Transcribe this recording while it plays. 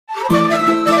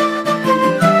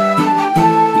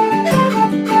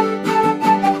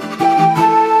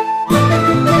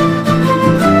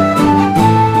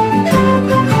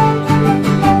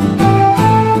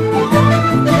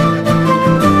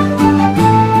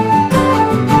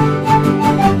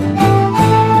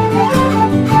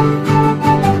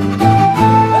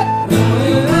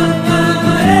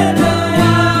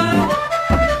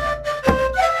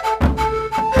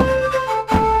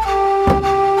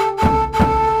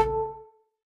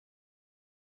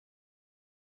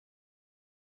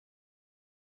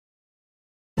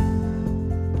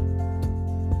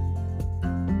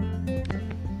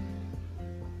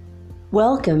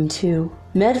Welcome to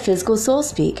Metaphysical Soul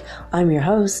Speak. I'm your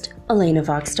host, Elena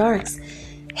Vox Starks.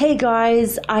 Hey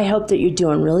guys, I hope that you're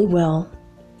doing really well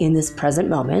in this present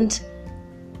moment,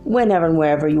 whenever and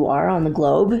wherever you are on the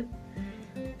globe.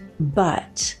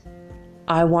 But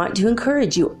I want to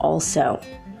encourage you also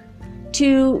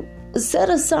to set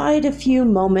aside a few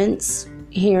moments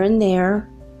here and there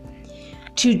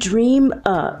to dream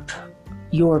up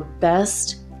your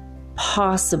best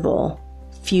possible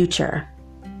future.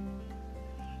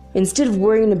 Instead of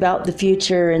worrying about the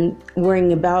future and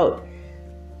worrying about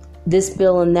this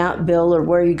bill and that bill or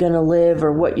where you're going to live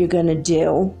or what you're going to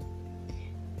do,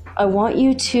 I want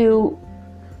you to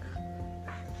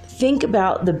think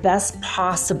about the best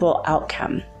possible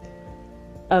outcome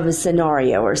of a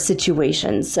scenario or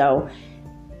situation. So,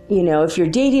 if you're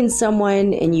dating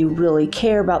someone and you really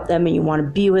care about them and you want to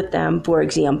be with them, for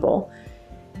example,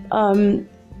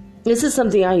 this is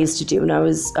something I used to do when I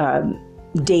was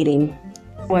dating.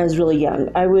 When I was really young,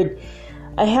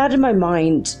 I had in my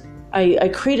mind, I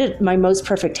created my most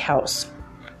perfect house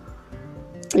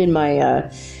in my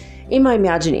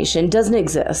imagination. It doesn't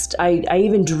exist. I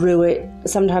even drew it.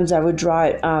 Sometimes I would draw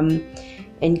it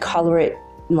and color it,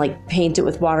 like paint it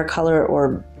with watercolor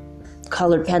or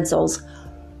colored pencils.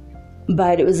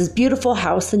 But it was this beautiful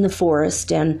house in the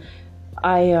forest, and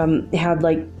I had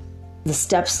like the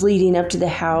steps leading up to the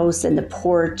house and the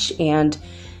porch and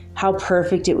how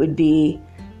perfect it would be.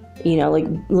 Like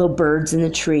little birds in the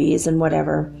trees and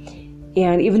whatever.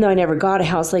 And even though I never got a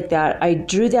house like that, I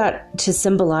drew that to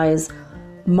symbolize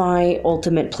my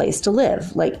ultimate place to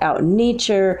live, like out in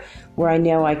nature, where I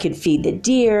know I could feed the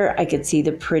deer, I could see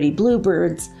the pretty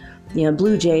bluebirds,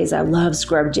 blue jays. I love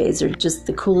scrub jays. They're just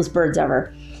the coolest birds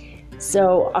ever.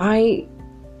 So I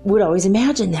would always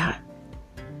imagine that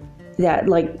I'm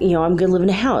going to live in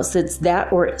a house that's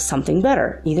that or something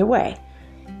better, either way.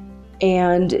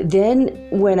 And then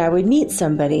when I would meet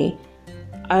somebody,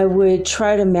 I would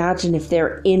try to imagine if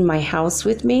they're in my house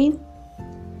with me,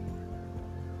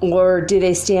 or do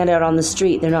they stand out on the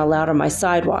street? They're not allowed on my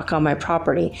sidewalk, on my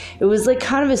property. It was like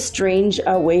kind of a strange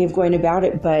way of going about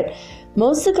it, but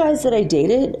most of the guys that I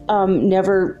dated,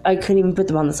 I couldn't even put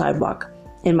them on the sidewalk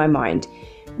in my mind.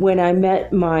 When I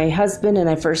met my husband and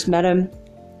I first met him,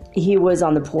 he was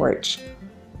on the porch.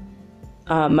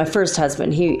 My first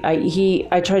husband,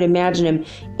 I tried to imagine him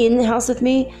in the house with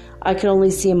me. I could only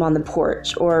see him on the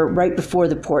porch or right before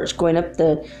the porch going up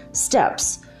the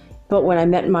steps. But when I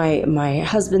met my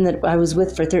husband that I was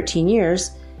with for 13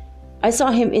 years, I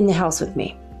saw him in the house with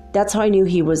me. That's how I knew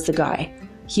he was the guy.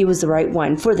 He was the right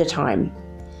one for the time.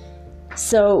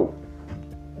 So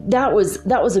that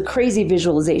was a crazy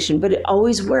visualization, but it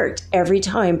always worked every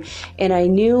time. And I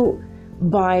knew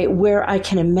by where I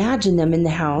can imagine them in the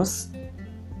house,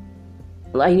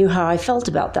 I knew how I felt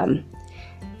about them.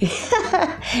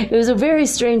 It was a very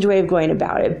strange way of going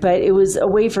about it, but it was a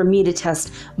way for me to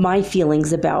test my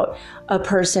feelings about a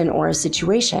person or a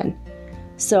situation.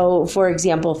 So, for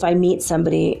example, if I meet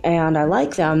somebody and I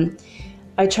like them,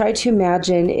 I try to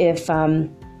imagine if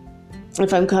I'm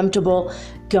comfortable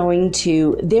going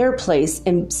to their place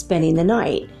and spending the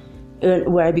night.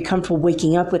 Would I be comfortable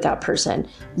waking up with that person,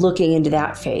 looking into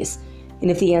that face? And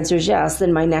if the answer is yes,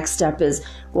 then my next step is,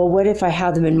 well, what if I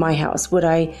have them in my house?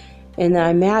 And then I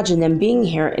imagine them being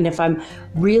here. And if I'm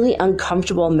really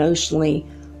uncomfortable emotionally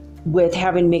with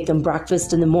having to make them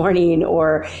breakfast in the morning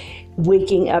or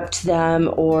waking up to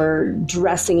them or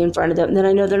dressing in front of them, then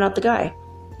I know they're not the guy.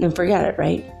 And forget it,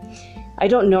 right?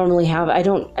 I've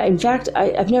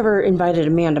never invited a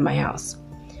man to my house,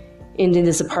 into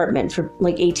this apartment for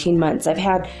like 18 months. I've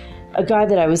had a guy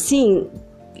that I was seeing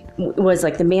was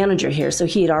like the manager here, so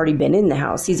he had already been in the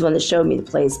house. He's the one that showed me the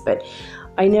place, but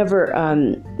I never.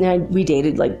 We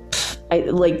dated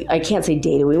I can't say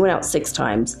dated. We went out 6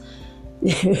 times,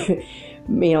 and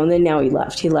then now he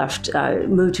left. He left,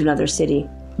 moved to another city.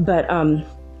 But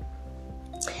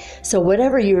so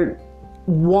whatever you're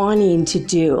wanting to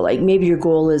do, like maybe your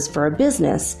goal is for a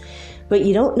business, but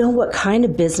you don't know what kind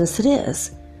of business it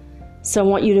is. So I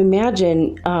want you to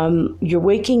imagine you're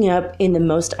waking up in the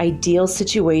most ideal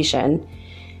situation.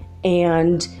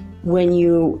 And when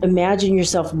you imagine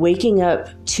yourself waking up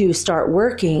to start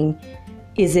working,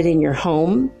 is it in your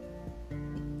home?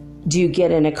 Do you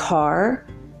get in a car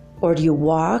or do you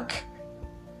walk?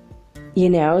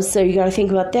 So you got to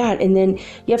think about that. And then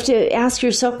you have to ask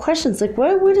yourself questions like,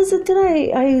 what is it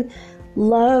that I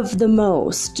love the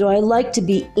most? Do I like to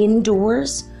be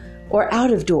indoors or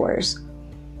out of doors?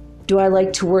 Do I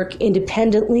like to work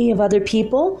independently of other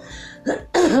people?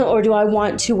 Or do I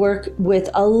want to work with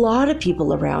a lot of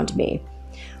people around me?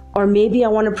 Or maybe I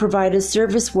want to provide a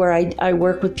service where I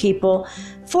work with people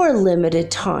for a limited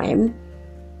time,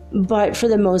 but for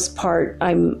the most part,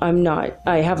 I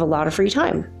have a lot of free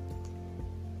time.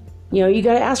 You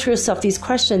got to ask yourself these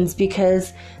questions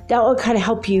because that will kind of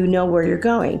help you know where you're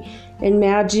going.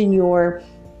 Imagine you're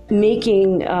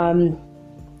making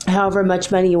however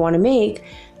much money you want to make.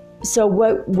 So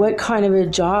what kind of a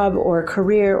job or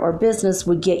career or business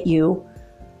would get you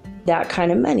that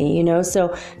kind of money,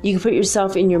 So you can put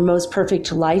yourself in your most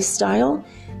perfect lifestyle.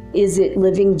 Is it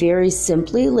living very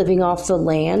simply, living off the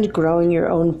land, growing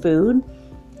your own food?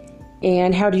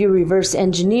 And how do you reverse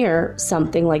engineer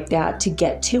something like that to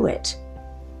get to it?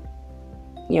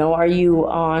 Are you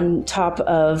on top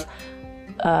of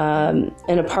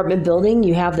an apartment building?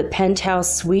 You have the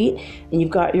penthouse suite and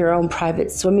you've got your own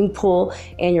private swimming pool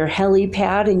and your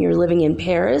helipad and you're living in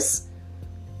Paris.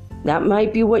 That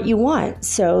might be what you want.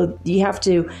 So you have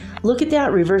to look at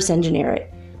that, reverse engineer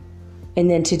it. And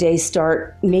then today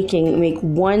make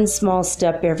one small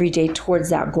step every day towards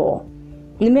that goal,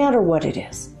 no matter what it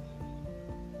is.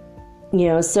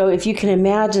 So if you can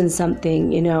imagine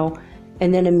something,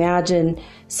 and then imagine,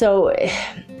 so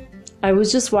I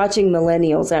was just watching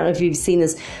Millennials. I don't know if you've seen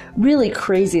this, really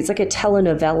crazy. It's like a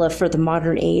telenovela for the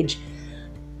modern age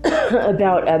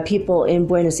about people in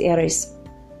Buenos Aires.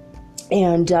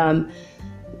 And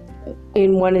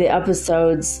in one of the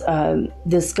episodes,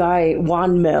 this guy,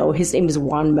 Juanmo, his name is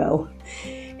Juanmo.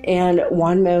 And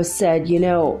Juanmo said,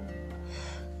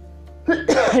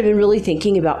 I've been really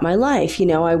thinking about my life.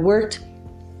 I worked,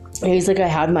 and he's like, I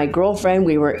had my girlfriend,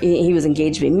 he was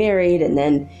engaged to be married, and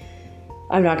then,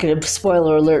 I'm not going to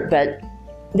spoiler alert, but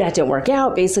that didn't work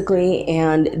out basically.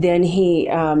 And then he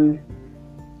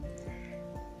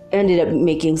ended up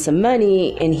making some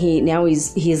money, and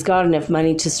he's got enough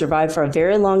money to survive for a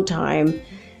very long time.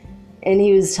 And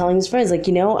he was telling his friends, like,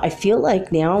 I feel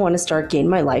like now I want to start getting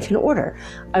my life in order.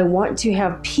 I want to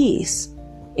have peace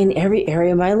in every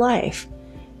area of my life.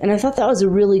 And I thought that was a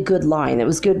really good line. It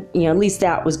was good, at least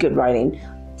that was good writing.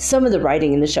 Some of the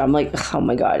writing in the show, I'm like, oh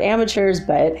my God, amateurs,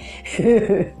 but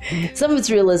some of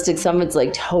it's realistic, some of it's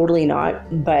like totally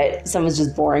not, but some is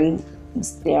just boring.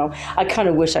 I kind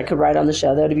of wish I could write on the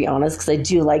show though, to be honest, because I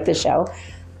do like the show.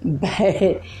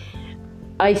 But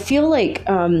I feel like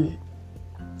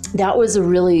that was a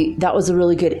really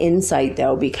good insight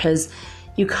though, because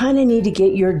you kind of need to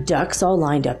get your ducks all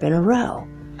lined up in a row.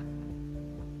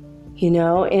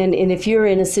 And if you're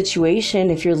in a situation,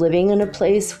 if you're living in a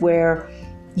place where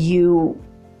you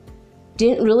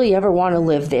didn't really ever want to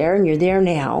live there and you're there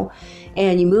now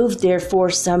and you moved there for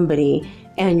somebody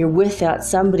and you're with that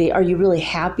somebody, are you really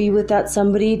happy with that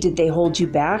somebody? Did they hold you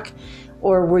back?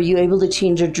 Or were you able to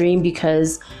change your dream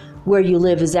because where you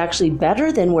live is actually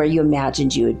better than where you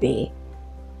imagined you would be?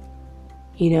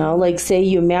 Like say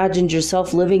you imagined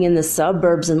yourself living in the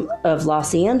suburbs of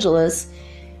Los Angeles,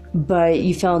 but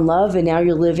you fell in love and now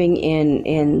you're living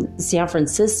in San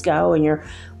Francisco and you're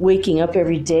waking up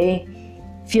every day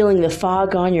feeling the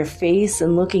fog on your face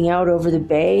and looking out over the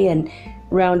bay, and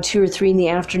around 2 or 3 in the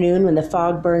afternoon when the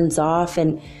fog burns off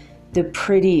and the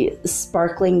pretty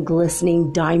sparkling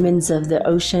glistening diamonds of the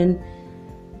ocean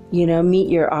meet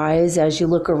your eyes as you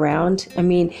look around. I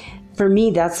mean, for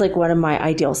me, that's like one of my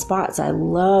ideal spots. I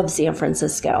love San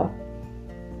Francisco.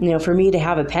 For me to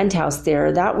have a penthouse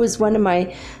there, that was one of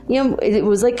my, it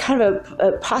was like kind of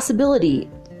a possibility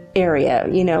area,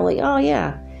 like, oh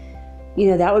yeah,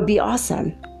 that would be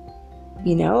awesome.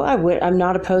 I'm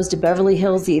not opposed to Beverly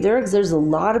Hills either, because there's a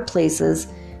lot of places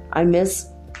I miss,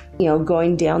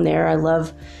 going down there. I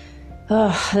love,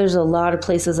 there's a lot of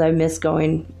places I miss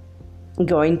going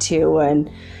to,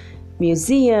 and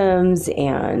museums,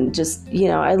 and just,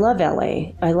 I love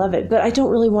LA. I love it, but I don't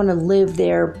really want to live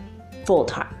there full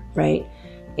time, right?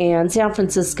 And San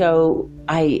Francisco,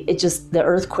 the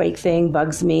earthquake thing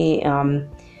bugs me.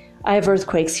 I have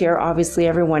earthquakes here. Obviously,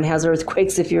 everyone has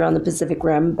earthquakes if you're on the Pacific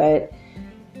Rim, but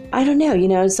I don't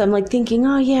know, so I'm like thinking,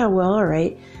 oh yeah, well, all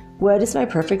right, what is my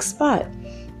perfect spot?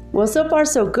 Well, so far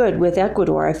so good with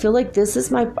Ecuador. I feel like this is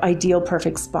my ideal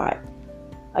perfect spot.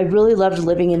 I really loved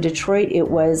living in Detroit. It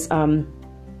was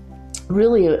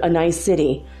really a nice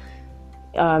city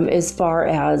as far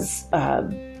as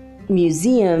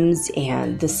museums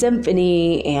and the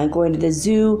symphony and going to the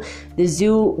zoo. The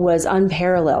zoo was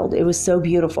unparalleled. It was so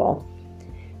beautiful.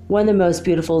 One of the most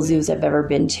beautiful zoos I've ever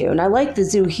been to. And I like the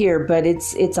zoo here, but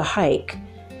it's a hike.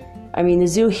 I mean, the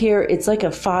zoo here, it's like a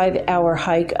 5-hour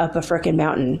hike up a frickin'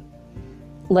 mountain.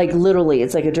 Like literally,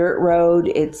 it's like a dirt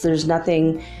road. There's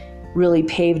nothing really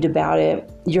paved about it.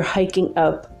 You're hiking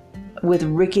up with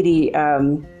rickety,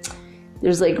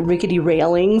 there's like rickety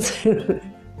railings.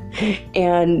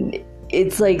 And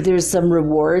it's like there's some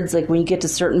rewards. Like when you get to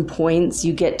certain points,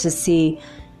 you get to see,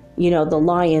 the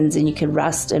lions, and you can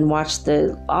rest and watch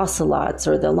the ocelots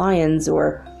or the lions,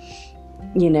 or,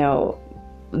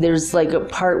 there's like a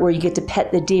part where you get to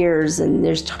pet the deers, and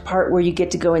there's a part where you get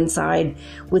to go inside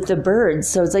with the birds.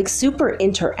 So it's like super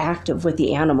interactive with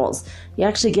the animals. You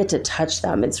actually get to touch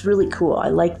them. It's really cool. I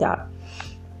like that.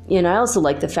 And I also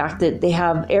like the fact that they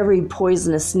have every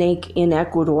poisonous snake in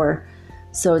Ecuador.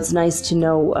 So it's nice to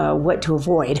know what to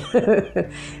avoid.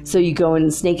 So you go in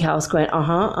the snake house going,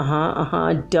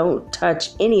 don't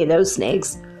touch any of those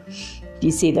snakes if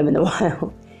you see them in the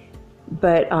wild.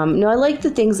 But no, I like the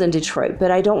things in Detroit,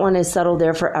 but I don't want to settle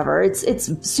there forever. It's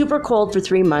super cold for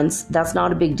 3 months. That's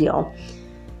not a big deal.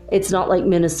 It's not like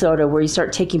Minnesota where you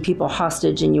start taking people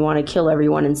hostage and you want to kill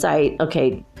everyone in sight.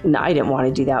 Okay, no, I didn't want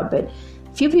to do that, but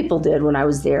a few people did when I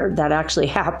was there. That actually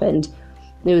happened.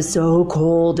 It was so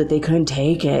cold that they couldn't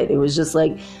take it. It was just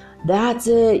like, that's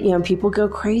it. People go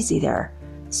crazy there,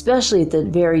 especially at the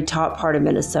very top part of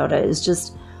Minnesota. It's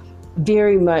just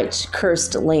very much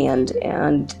cursed land,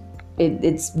 and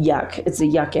it's yuck. It's a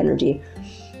yuck energy.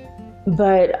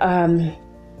 But I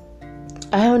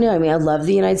don't know. I mean, I love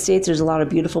the United States. There's a lot of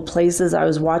beautiful places. I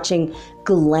was watching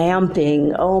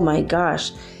glamping. Oh my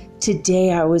gosh.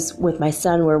 Today I was with my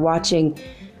son. We're watching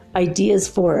ideas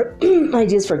for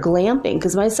glamping,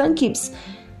 because my son keeps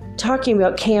talking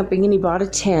about camping, and he bought a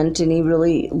tent, and he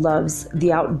really loves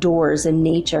the outdoors and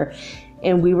nature.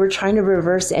 And we were trying to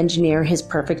reverse engineer his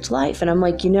perfect life. And I'm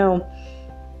like,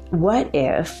 what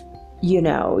if,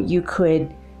 you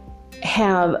could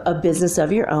have a business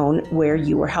of your own where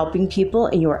you were helping people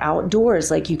and you were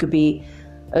outdoors. Like you could be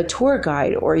a tour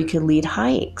guide, or you could lead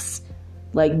hikes,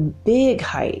 like big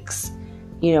hikes,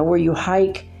 where you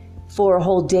hike for a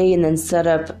whole day and then set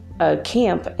up a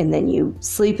camp, and then you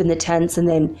sleep in the tents, and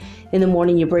then in the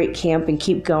morning you break camp and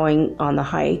keep going on the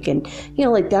hike. And,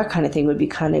 like that kind of thing would be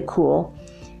kind of cool.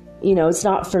 It's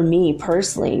not for me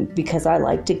personally, because I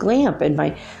like to glamp. And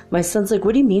my son's like,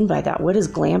 what do you mean by that? What is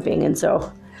glamping? And so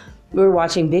we were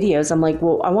watching videos. I'm like,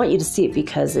 well, I want you to see it,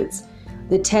 because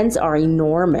the tents are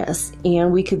enormous,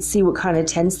 and we could see what kind of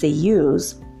tents they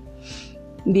use.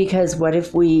 Because what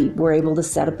if we were able to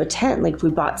set up a tent? Like if we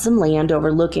bought some land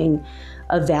overlooking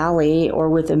a valley or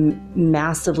with a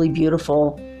massively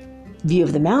beautiful view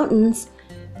of the mountains,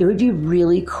 it would be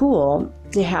really cool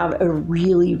to have a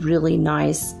really, really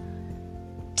nice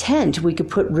tent. We could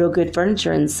put real good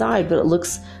furniture inside, but it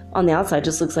looks on the outside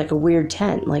just looks like a weird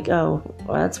tent. Like, oh,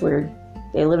 well, that's weird.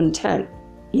 They live in a tent,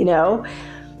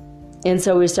 And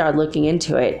so we started looking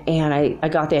into it, and I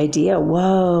got the idea,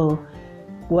 whoa,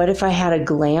 what if I had a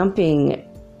glamping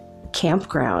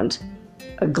campground?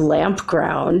 A glamp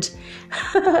ground.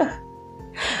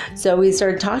 So we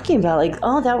started talking about like,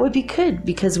 oh, that would be good,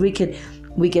 because we get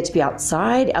to be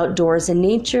outside, outdoors in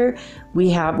nature.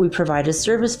 We provide a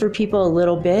service for people a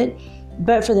little bit,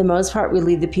 but for the most part, we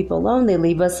leave the people alone. They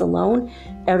leave us alone.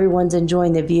 Everyone's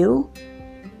enjoying the view,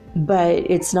 but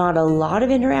it's not a lot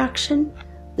of interaction.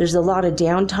 There's a lot of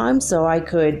downtime, so I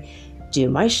could do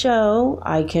my show,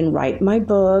 I can write my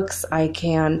books, I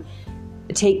can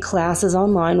take classes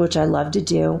online, which I love to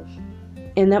do,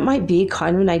 and that might be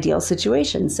kind of an ideal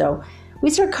situation. So we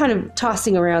start kind of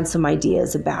tossing around some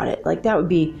ideas about it. Like that would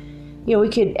be, we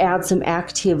could add some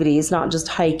activities, not just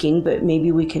hiking, but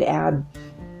maybe we could add,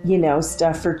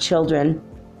 stuff for children,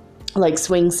 like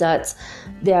swing sets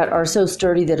that are so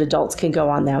sturdy that adults can go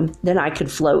on them. Then I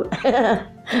could float.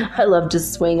 I love to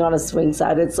swing on a swing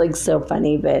set. It's like so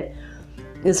funny, but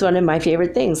it's one of my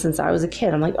favorite things since I was a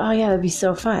kid. I'm like, oh yeah, that'd be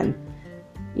so fun.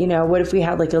 What if we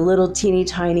had like a little teeny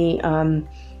tiny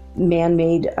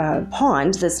man-made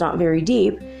pond that's not very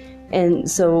deep, and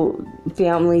so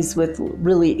families with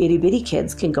really itty bitty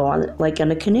kids can go on like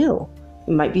in a canoe.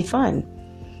 It might be fun.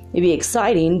 It'd be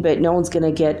exciting, but no one's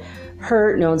gonna get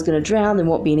hurt. No one's gonna drown. There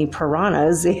won't be any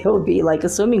piranhas. It'll be like a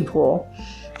swimming pool.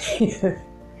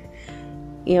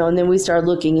 And then we started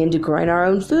looking into growing our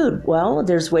own food. Well,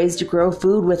 there's ways to grow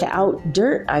food without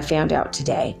dirt, I found out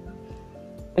today.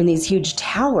 and these huge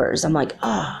towers. I'm like,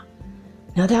 now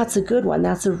that's a good one.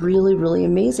 That's a really, really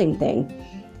amazing thing.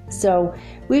 So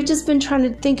we've just been trying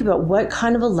to think about what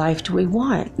kind of a life do we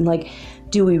want? And like,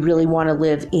 do we really want to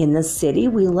live in the city?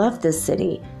 We love this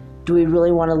city. Do we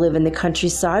really want to live in the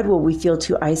countryside? Will we feel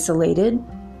too isolated?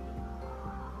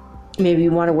 Maybe we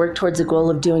want to work towards a goal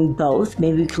of doing both.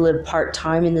 Maybe we could live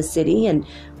part-time in the city and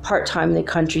part-time in the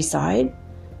countryside.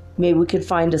 Maybe we could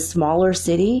find a smaller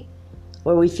city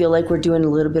where we feel like we're doing a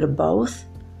little bit of both.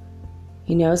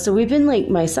 So we've been like,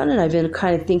 my son and I have been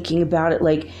kind of thinking about it,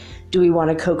 like, do we want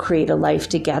to co-create a life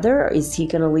together? Or is he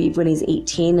going to leave when he's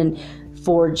 18 and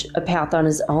forge a path on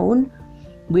his own?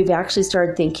 We've actually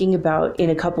started thinking about, in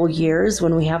a couple years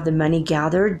when we have the money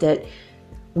gathered, that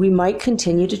we might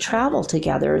continue to travel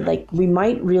together. Like, we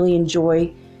might really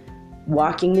enjoy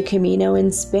walking the Camino in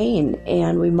Spain,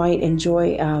 and we might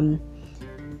enjoy,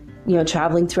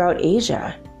 traveling throughout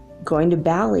Asia, going to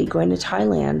Bali, going to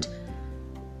Thailand,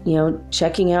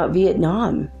 checking out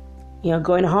Vietnam,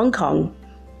 going to Hong Kong,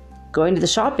 going to the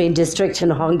shopping district in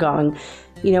Hong Kong.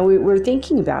 We're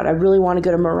thinking about, I really want to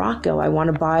go to Morocco. I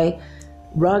want to buy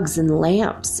rugs and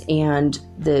lamps and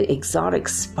the exotic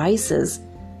spices.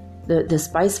 The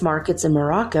spice markets in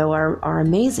Morocco are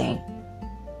amazing.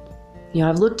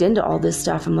 I've looked into all this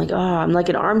stuff. I'm like, I'm like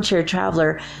an armchair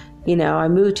traveler. I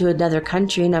moved to another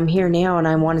country and I'm here now and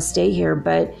I want to stay here,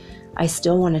 but I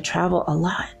still want to travel a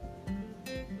lot.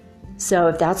 So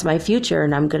if that's my future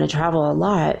and I'm going to travel a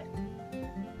lot,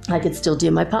 I could still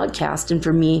do my podcast. And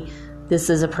for me, this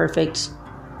is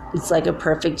it's like a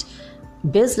perfect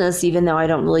business, even though I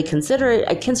don't really consider it.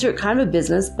 I consider it kind of a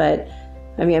business, but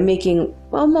I mean, I'm making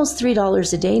almost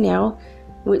 $3 a day now.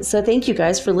 So thank you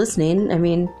guys for listening. I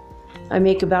mean, I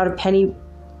make about a penny,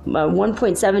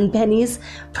 1.7 pennies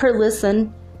per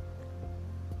listen.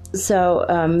 So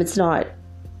it's not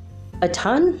a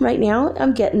ton right now.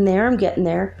 I'm getting there.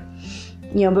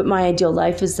 But my ideal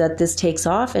life is that this takes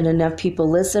off and enough people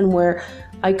listen where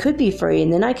I could be free,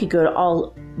 and then I could go to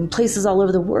all places all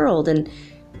over the world and,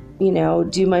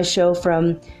 do my show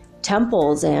from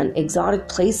temples and exotic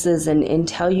places and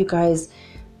tell you guys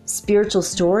spiritual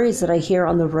stories that I hear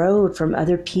on the road from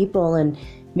other people and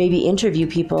maybe interview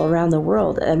people around the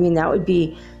world. I mean, that would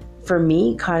be, for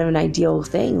me, kind of an ideal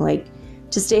thing, like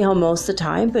to stay home most of the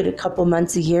time, but a couple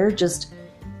months a year, just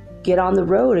get on the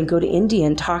road and go to India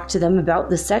and talk to them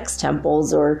about the sex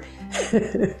temples or,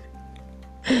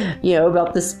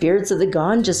 about the spirits of the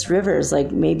Ganges rivers.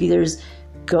 Like maybe there's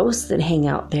ghosts that hang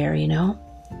out there,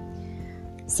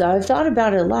 So I've thought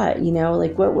about it a lot,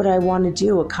 like what would I want to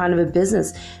do? What kind of a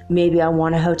business? Maybe I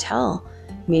want a hotel.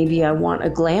 Maybe I want a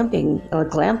glamp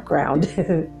ground.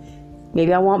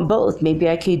 Maybe I want both. Maybe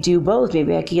I could do both.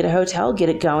 Maybe I could get a hotel, get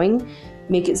it going,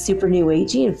 make it super new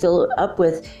agey and fill it up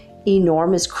with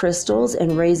enormous crystals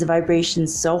and raise the vibration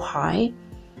so high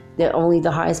that only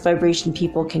the highest vibration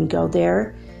people can go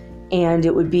there. And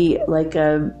it would be like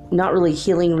a, not really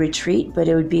healing retreat, but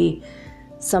it would be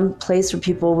some place where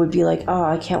people would be like,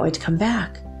 I can't wait to come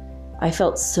back. I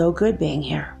felt so good being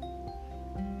here,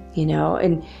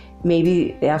 and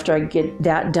maybe after I get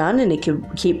that done and it could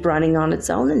keep running on its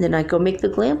own, and then I go make the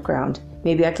glamp ground.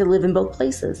 Maybe I could live in both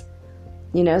places,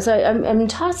 so I'm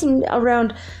tossing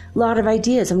around a lot of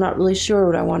ideas. I'm not really sure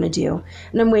what I want to do.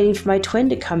 And I'm waiting for my twin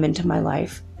to come into my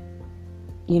life,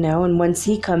 and once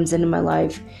he comes into my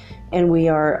life and we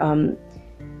are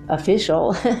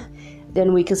official,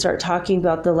 then we can start talking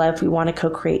about the life we want to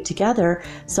co-create together.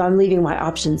 So I'm leaving my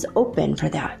options open for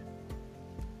that.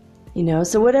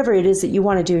 So whatever it is that you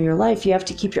want to do in your life, you have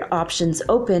to keep your options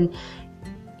open,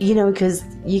 because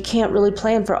you can't really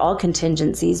plan for all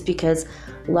contingencies, because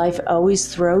life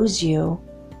always throws you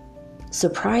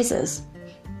surprises.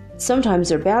 Sometimes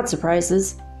they're bad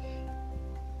surprises.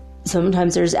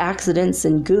 Sometimes there's accidents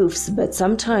and goofs, but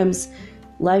sometimes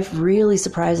life really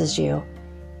surprises you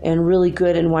and really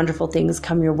good and wonderful things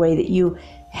come your way that you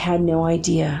had no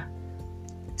idea.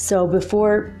 So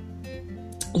before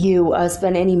you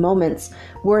spend any moments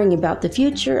worrying about the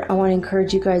future, I want to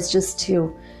encourage you guys just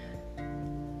to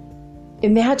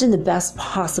imagine the best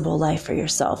possible life for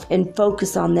yourself and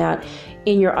focus on that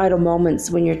in your idle moments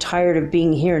when you're tired of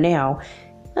being here now.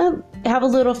 Have a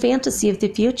little fantasy of the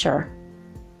future.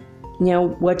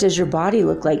 What does your body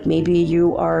look like? Maybe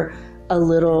you are a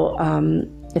little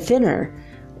thinner,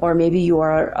 or maybe you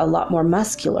are a lot more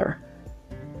muscular.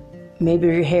 Maybe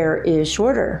your hair is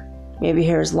shorter. Maybe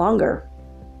your hair is longer.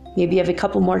 Maybe you have a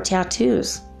couple more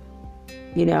tattoos.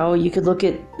 You could look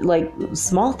at like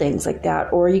small things like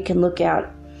that, or you can look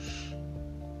at,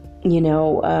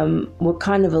 what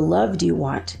kind of a love do you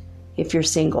want if you're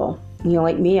single?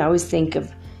 Like me, I always think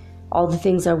of all the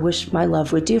things I wish my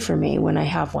love would do for me when I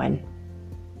have one.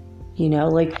 You know,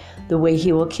 like the way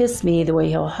he will kiss me, the way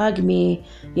he'll hug me.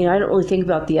 You know, I don't really think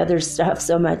about the other stuff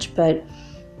so much, but,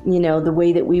 you know, the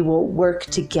way that we will work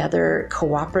together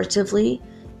cooperatively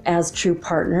as true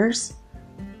partners.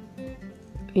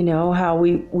 You know, how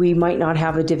we might not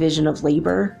have a division of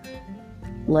labor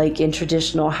like in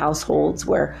traditional households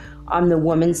where I'm the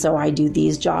woman, so I do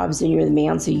these jobs, and you're the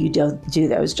man, so you do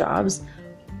those jobs.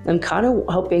 I'm kind of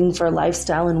hoping for a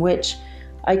lifestyle in which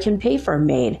I can pay for a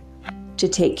maid to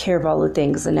take care of all the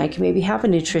things, and I can maybe have a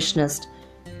nutritionist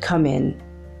come in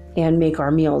and make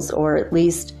our meals, or at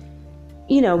least,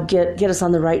 you know, get us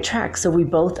on the right track so we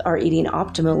both are eating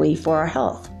optimally for our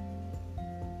health.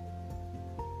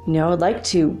 You know, I'd like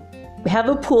to have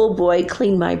a pool boy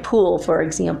clean my pool, for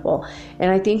example. And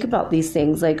I think about these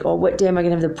things like, oh, what day am I going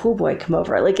to have the pool boy come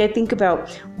over? Like, I think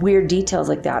about weird details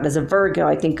like that. As a Virgo,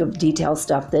 I think of detailed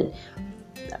stuff that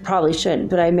I probably shouldn't.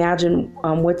 But I imagine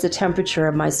what's the temperature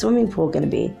of my swimming pool going to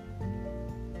be?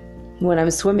 When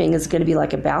I'm swimming, it's going to be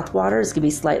like a bath water. It's going to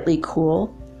be slightly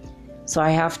cool. So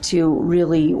I have to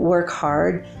really work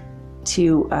hard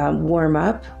to warm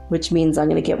up, which means I'm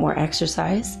going to get more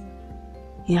exercise.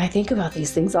 You know, I think about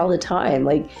these things all the time,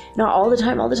 like not all the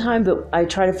time, but I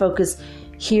try to focus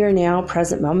here, now,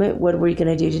 present moment. What are we going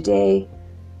to do today?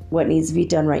 What needs to be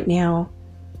done right now?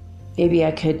 Maybe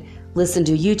I could listen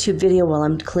to a YouTube video while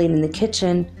I'm cleaning the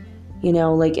kitchen, you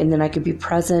know, like, and then I could be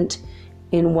present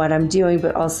in what I'm doing,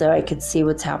 but also I could see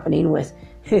what's happening with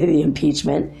the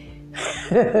impeachment,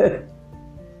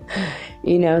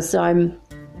 you know, so I'm,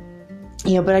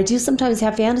 you know, but I do sometimes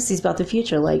have fantasies about the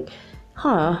future, like,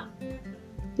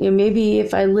 you know, maybe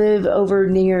if I live over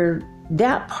near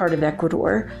that part of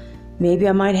Ecuador, maybe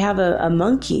I might have a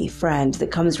monkey friend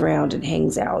that comes around and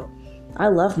hangs out. I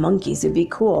love monkeys. It'd be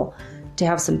cool to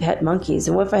have some pet monkeys.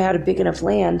 And what if I had a big enough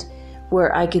land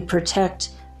where I could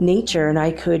protect nature and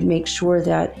I could make sure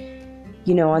that,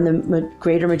 you know, on the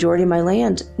greater majority of my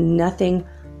land, nothing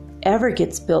ever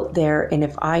gets built there. And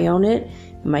if I own it,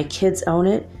 my kids own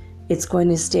it, it's going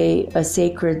to stay a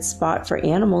sacred spot for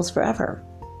animals forever.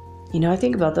 You know, I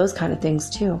think about those kind of things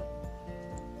too.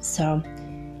 So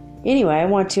anyway, I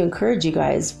want to encourage you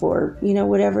guys for, you know,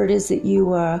 whatever it is that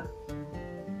you,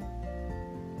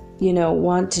 you know,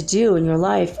 want to do in your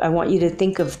life. I want you to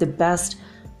think of the best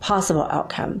possible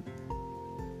outcome.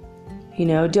 You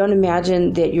know, don't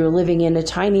imagine that you're living in a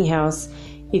tiny house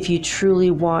if you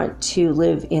truly want to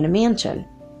live in a mansion.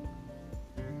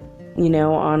 You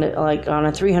know, on a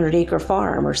 300-acre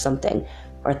farm or something,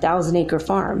 or a 1,000-acre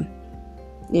farm.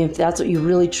 If that's what you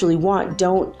really truly want,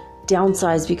 don't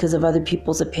downsize because of other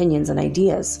people's opinions and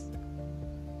ideas.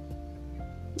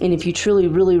 And if you truly,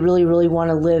 really, really, really want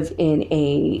to live in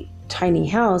a tiny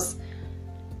house,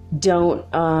 don't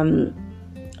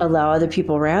allow other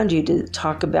people around you to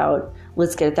talk about,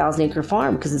 let's get a 1,000-acre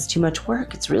farm, because it's too much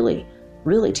work. It's really,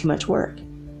 really too much work.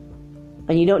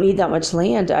 And you don't need that much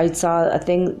land. I saw a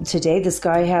thing today. This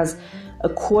guy has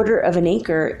 1/4 of an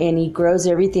acre and he grows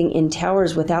everything in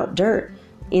towers without dirt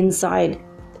inside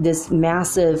this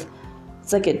massive,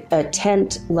 it's like a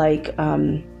tent-like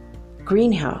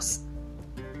greenhouse.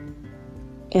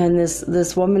 And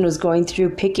this woman was going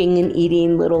through picking and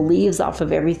eating little leaves off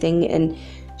of everything. And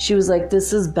she was like,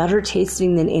 this is better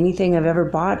tasting than anything I've ever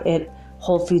bought at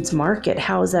Whole Foods Market.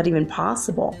 How is that even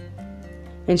possible?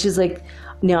 And she's like,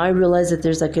 now I realize that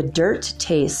there's like a dirt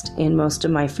taste in most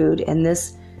of my food. And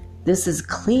this is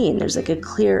clean. There's like a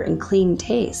clear and clean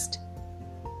taste.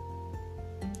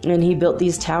 And he built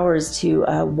these towers to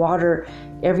water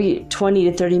every 20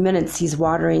 to 30 minutes. He's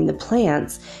watering the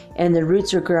plants and the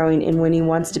roots are growing. And when he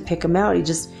wants to pick them out, he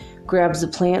just grabs the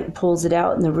plant, pulls it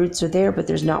out, and the roots are there, but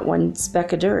there's not one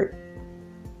speck of dirt.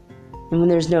 And when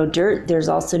there's no dirt, there's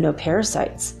also no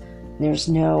parasites. There's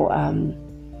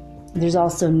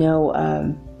also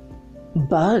no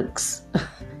bugs.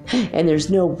 And there's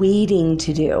no weeding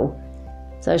to do.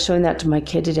 So I was showing that to my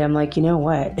kid today. I'm like, you know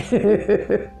what?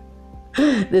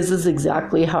 This is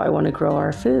exactly how I want to grow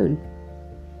our food.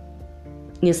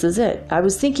 This is it. I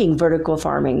was thinking vertical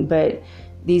farming, but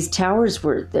these towers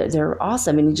they're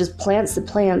awesome. And he just plants the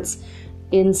plants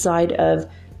inside of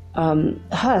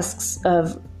husks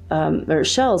of, or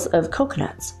shells of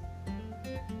coconuts.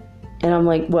 And I'm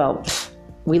like, well,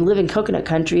 we live in coconut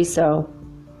country, so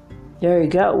there you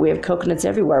go. We have coconuts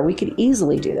everywhere. We could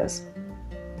easily do this.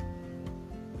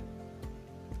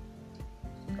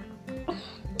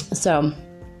 So,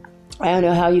 I don't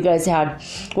know how you guys had.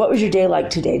 What was your day like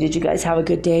today? Did you guys have a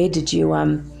good day? Did you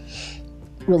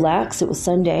relax? It was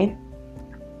Sunday.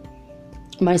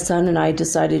 My son and I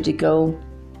decided to go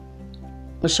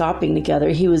shopping together.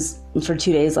 He was for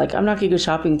 2 days like, I'm not gonna go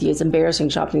shopping with you. It's embarrassing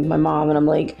shopping with my mom. And I'm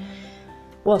like,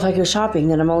 well, if I go shopping,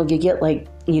 then I'm only gonna get like,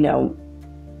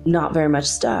 not very much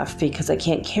stuff because I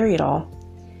can't carry it all.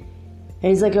 And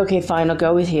he's like, okay, fine, I'll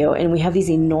go with you. And we have these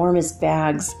enormous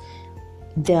bags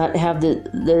that have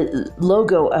the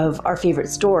logo of our favorite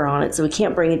store on it, so we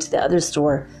can't bring it to the other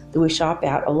store that we shop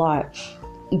at a lot.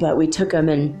 But we took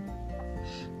them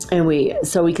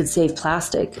so we could save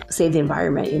plastic, save the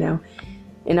environment,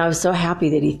 And I was so happy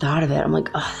that he thought of it. I'm like,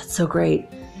 oh, that's so great.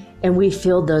 And we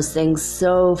filled those things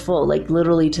so full, like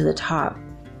literally to the top.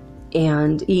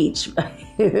 And each, I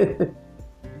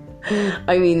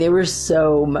mean, they were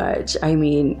so much. I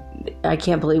mean, I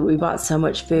can't believe we bought so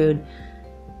much food.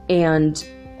 And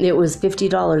it was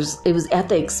 $50. It was at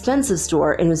the expensive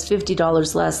store, and it was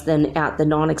 $50 less than at the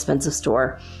non-expensive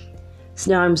store.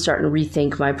 So now I'm starting to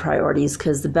rethink my priorities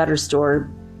because the better store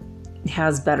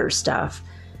has better stuff.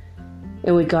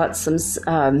 And we got some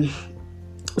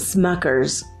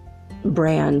Smucker's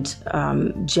brand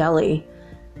jelly,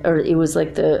 or it was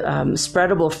like the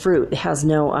spreadable fruit. It has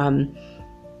no,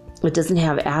 it doesn't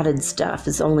have added stuff.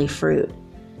 It's only fruit.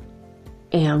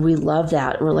 And we love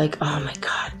that. We're like, oh my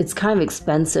God, it's kind of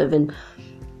expensive. And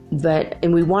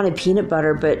we wanted peanut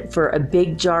butter, but for a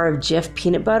big jar of Jif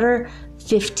peanut butter,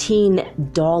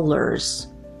 $15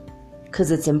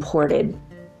 because it's imported.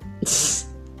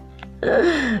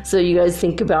 So you guys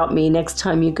think about me next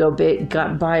time you go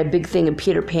buy a big thing of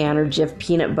Peter Pan or Jif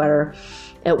peanut butter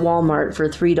at Walmart for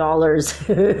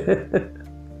 $3.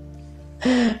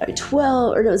 It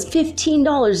was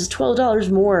 $15. It's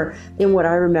 $12 more than what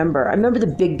I remember. I remember the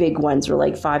big ones were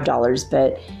like $5,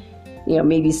 but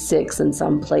maybe $6 in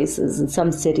some places, in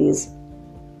some cities.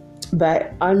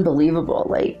 But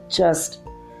unbelievable, I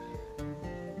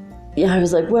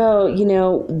was like, well,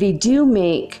 they do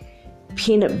make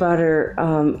peanut butter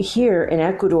here in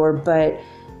Ecuador, but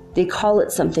they call it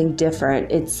something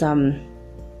different. It's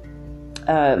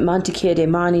mantequilla de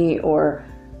mani or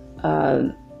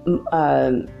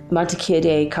mantequilla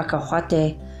de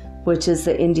cacahuate, which is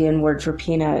the Indian word for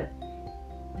peanut.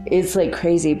 It's like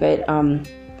crazy, but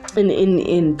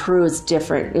in Peru it's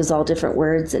different. It's all different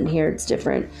words, and here it's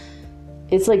different.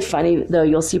 It's like funny though.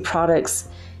 You'll see products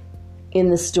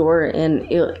in the store,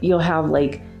 and you'll have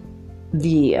like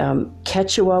the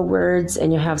Quechua words,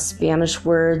 and you'll have Spanish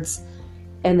words,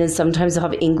 and then sometimes they'll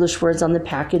have English words on the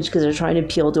package because they're trying to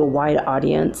appeal to a wide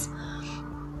audience.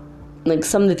 Like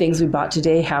some of the things we bought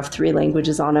today have 3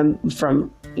 languages on them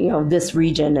from this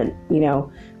region, and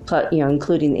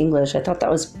including English. I thought that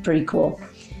was pretty cool.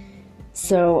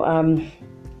 So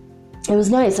it was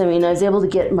nice. I mean, I was able to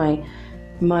get my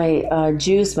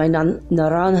juice, my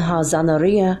naranja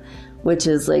zanahoria, which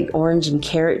is like orange and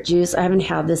carrot juice. I haven't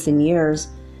had this in years.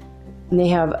 And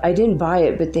I didn't buy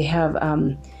it, but they have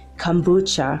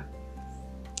kombucha.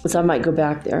 So I might go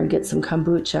back there and get some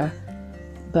kombucha.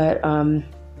 But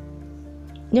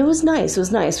it was nice. It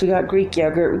was nice. We got Greek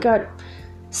yogurt. We got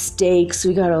steaks.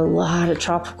 We got a lot of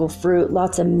tropical fruit,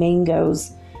 lots of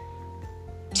mangoes,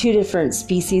 2 different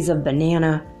species of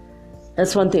banana.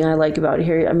 That's one thing I like about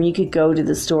here. I mean, you could go to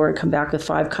the store and come back with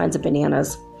 5 kinds of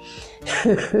bananas.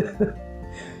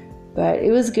 But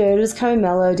it was good. It was kind of a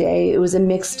mellow day. It was a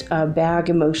mixed bag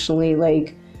emotionally,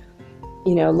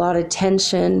 a lot of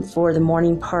tension for the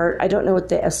morning part. I don't know what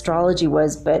the astrology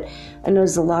was, but I know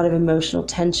there's a lot of emotional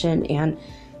tension and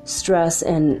stress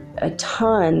and a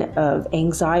ton of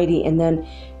anxiety. And then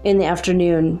in the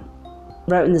afternoon,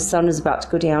 right when the sun was about to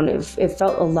go down, it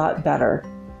felt a lot better.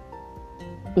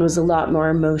 It was a lot more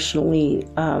emotionally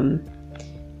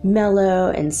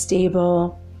mellow and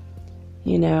stable,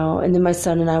 And then my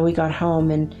son and I, we got home,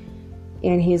 and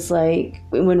he's like,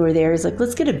 when we're there, he's like,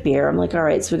 let's get a beer. I'm like, all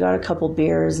right. So we got a couple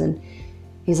beers, and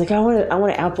he's like, I want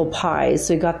an apple pie.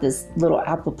 So we got this little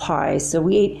apple pie. So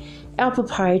we ate apple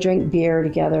pie, drank beer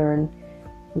together, and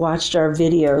watched our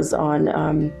videos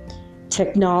on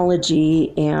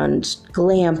technology and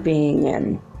glamping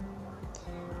and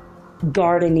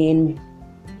gardening,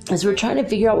 as we're trying to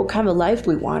figure out what kind of life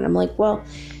we want. I'm like, well,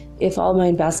 if all my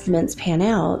investments pan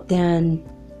out, then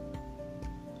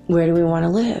where do we want to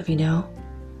live,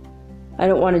 I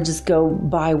don't want to just go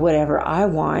buy whatever I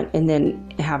want and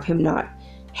then have him not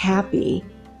happy.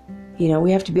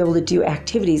 We have to be able to do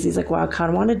activities. He's like, well, I kind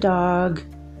of want a dog.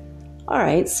 All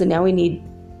right, so now we need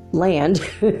land.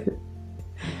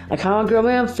 I kind of want to grow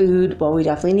my own food. Well, we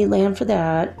definitely need land for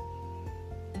that.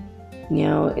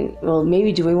 Well,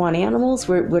 maybe do we want animals?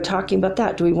 We're talking about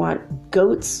that. Do we want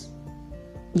goats?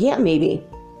 Yeah, maybe.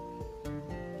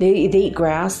 They eat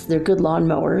grass. They're good lawn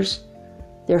mowers.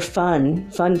 They're fun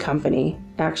company,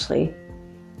 actually.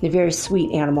 They're very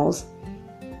sweet animals.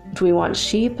 Do we want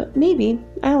sheep? Maybe.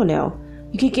 I don't know.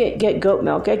 You could get goat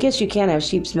milk. I guess you can have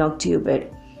sheep's milk too,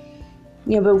 but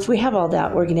but if we have all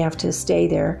that, we're going to have to stay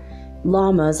there.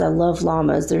 Llamas, I love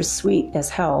llamas. They're sweet as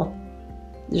hell.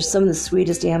 They're some of the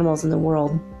sweetest animals in the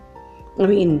world. I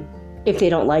mean, if they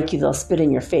don't like you, they'll spit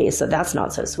in your face, so that's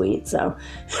not so sweet. So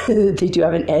they do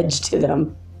have an edge to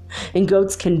them. And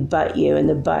goats can butt you in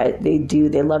the butt. They do.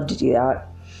 They love to do that.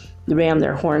 They ram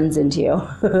their horns into you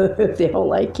if they don't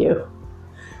like you.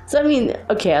 So, I mean,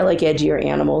 okay, I like edgier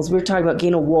animals. We're talking about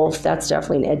getting a wolf. That's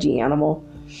definitely an edgy animal.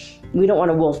 We don't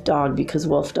want a wolf dog because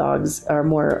wolf dogs are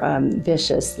more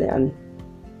vicious than,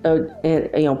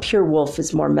 pure wolf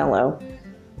is more mellow,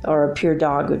 or a pure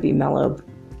dog would be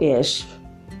mellow-ish.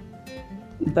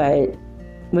 But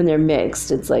when they're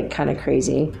mixed, it's like kind of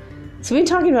crazy. So we've been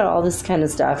talking about all this kind of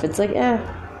stuff. It's like,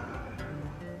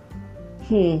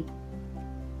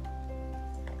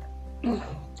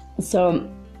 So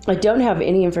I don't have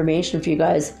any information for you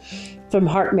guys from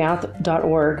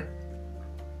heartmath.org.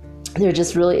 There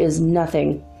just really is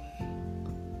nothing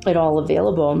at all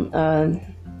available.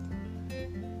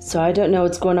 So I don't know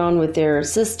what's going on with their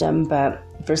system, but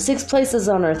for 6 places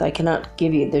on Earth, I cannot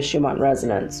give you the Schumann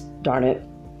resonance. Darn it.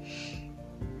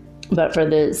 But for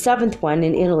the 7th one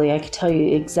in Italy, I could tell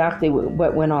you exactly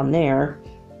what went on there,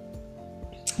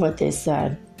 what they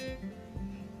said.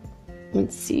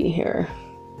 Let's see here.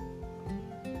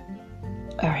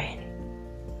 All right.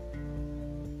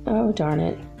 Oh, darn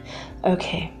it.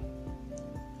 Okay.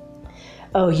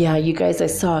 Oh, yeah, you guys, I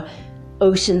saw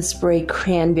Ocean Spray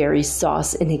cranberry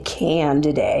sauce in a can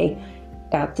today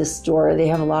at the store. They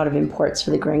have a lot of imports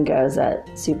for the gringos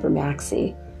at Super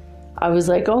Maxi. I was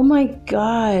like, oh my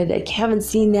God, I haven't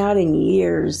seen that in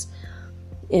years.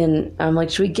 And I'm like,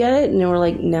 should we get it? And they were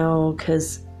like, no,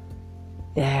 because,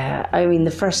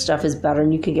 the fresh stuff is better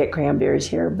and you can get cranberries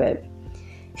here. But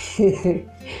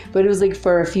but it was like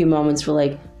for a few moments, we're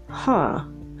like, huh.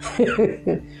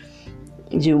 Do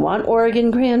you want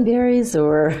Oregon cranberries?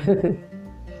 Or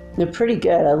they're pretty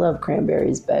good. I love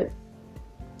cranberries, but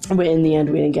in the end,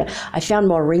 we didn't get. I found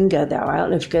moringa, though. I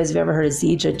don't know if you guys have ever heard of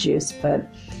Zija juice, but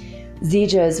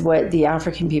Zija is what the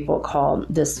African people call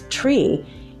this tree,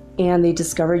 and they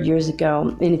discovered years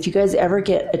ago. And if you guys ever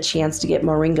get a chance to get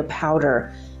moringa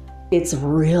powder, it's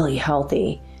really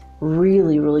healthy,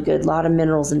 really, really good. A lot of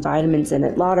minerals and vitamins in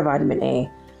it, a lot of vitamin A,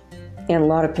 and a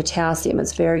lot of potassium.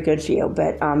 It's very good for you.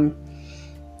 But I'm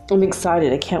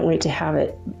excited. I can't wait to have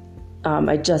it.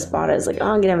 I just bought it. I was like,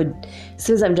 oh, I'm going to have as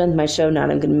soon as I'm done with my show now, I'm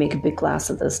going to make a big glass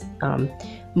of this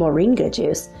moringa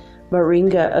juice.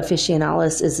 Moringa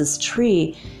officinalis is this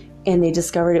tree, and they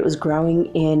discovered it was growing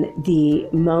in the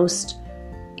most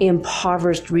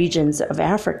impoverished regions of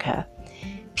Africa.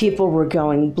 People were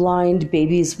going blind,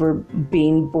 babies were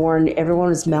being born, everyone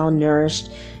was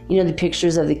malnourished. You know, the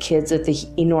pictures of the kids with the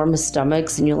enormous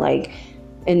stomachs, and you're like,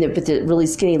 with the really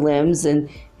skinny limbs, and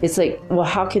it's like, well,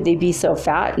 how could they be so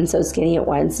fat and so skinny at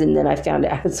once? And then I found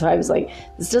out, so I was like,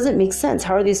 this doesn't make sense.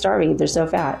 How are they starving if they're so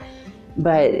fat?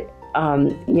 But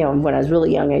when I was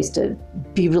really young, I used to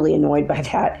be really annoyed by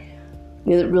that.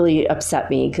 It really upset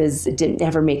me because it didn't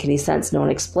ever make any sense. No one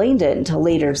explained it until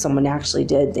later. Someone actually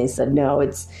did. They said, no,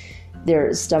 it's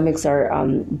their stomachs are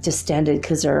distended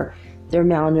because they're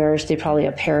malnourished. They probably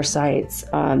have parasites.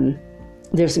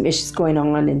 There's some issues going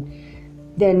on. And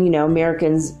then,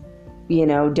 Americans,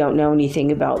 don't know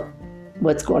anything about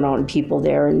what's going on in people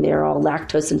there. And they're all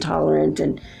lactose intolerant,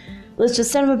 and let's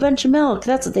just send them a bunch of milk.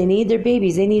 That's what they need. They're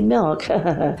babies. They need milk.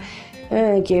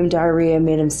 It gave them diarrhea,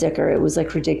 made them sicker. It was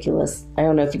like ridiculous. I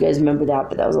don't know if you guys remember that,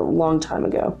 but that was a long time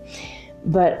ago.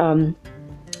 But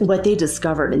what they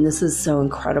discovered, and this is so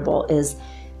incredible, is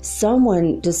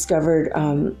someone discovered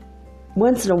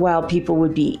once in a while people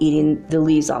would be eating the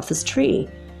leaves off this tree.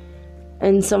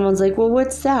 And someone's like, well,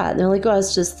 what's that? And they're like, oh,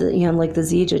 it's just like the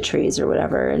Zija trees or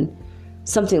whatever. And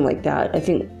something like that. I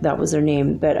think that was their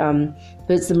name, but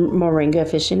it's the Moringa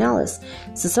officinalis.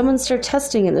 So someone started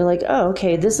testing it. They're like, oh,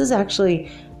 okay, this is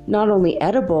actually not only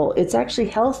edible, it's actually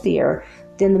healthier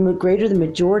than the greater the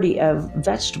majority of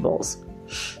vegetables.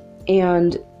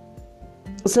 And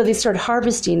so they started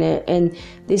harvesting it, and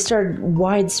they started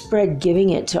widespread giving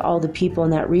it to all the people in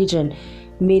that region.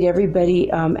 Made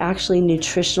everybody actually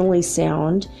nutritionally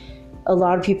sound. A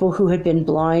lot of people who had been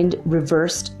blind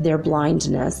reversed their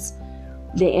blindness.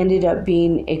 They ended up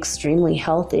being extremely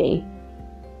healthy,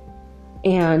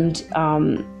 and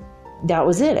that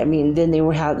was it. I mean, then they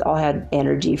all had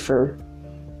energy for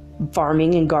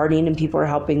farming and gardening, and people were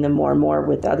helping them more and more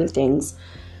with other things.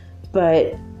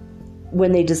 But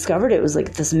when they discovered it, it was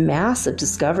like this massive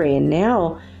discovery, and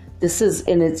now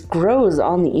it grows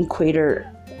on the equator,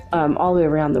 all the way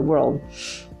around the world.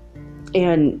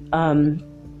 And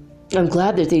I'm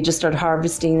glad that they just started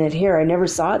harvesting it here. I never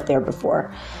saw it there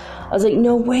before. I was like,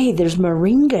 no way, there's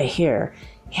moringa here.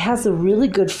 It has a really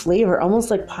good flavor,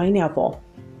 almost like pineapple.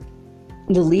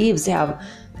 The leaves have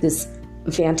this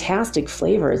fantastic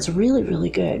flavor. It's really, really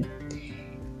good.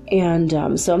 And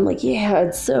so I'm like, yeah,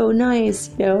 it's so nice.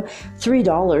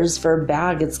 $3 for a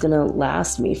bag. It's going to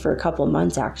last me for a couple of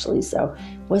months, actually. So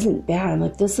it wasn't bad. I'm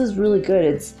like, this is really good.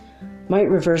 It's might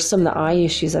reverse some of the eye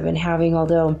issues I've been having,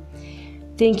 although,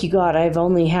 thank you God, I've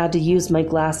only had to use my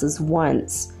glasses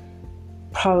once,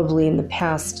 probably in the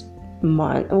past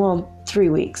month, 3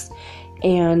 weeks.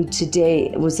 And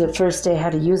today was the first day I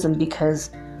had to use them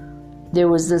because there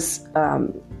was this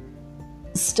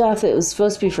stuff. It was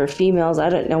supposed to be for females. I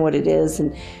don't know what it is,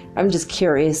 and I'm just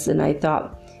curious. And I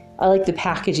thought, I like the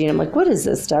packaging. I'm like, what is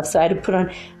this stuff? So I had to put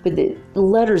on, but the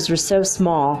letters were so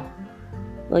small,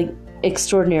 like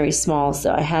extraordinary small.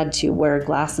 So I had to wear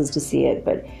glasses to see it.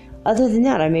 But other than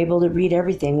that, I'm able to read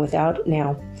everything without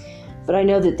now. But I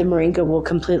know that the moringa will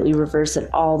completely reverse it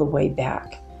all the way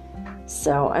back.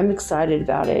 So I'm excited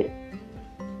about it.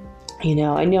 I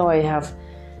know I have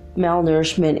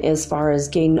malnourishment as far as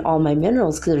gaining all my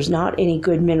minerals because there's not any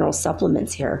good mineral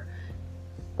supplements here.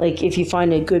 Like if you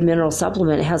find a good mineral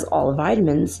supplement, it has all the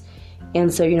vitamins,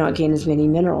 and so you're not getting as many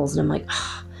minerals. And I'm like,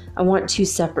 I want two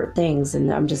separate things,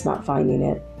 and I'm just not finding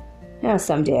it. Yeah,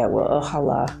 someday I will. Oh,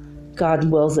 Allah. God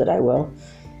wills it, I will.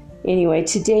 Anyway,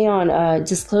 today on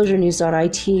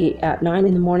disclosurenews.it at 9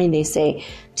 in the morning, they say,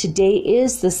 today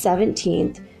is the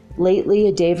 17th, lately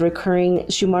a day of recurring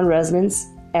Schumann resonance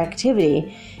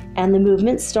activity, and the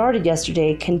movement started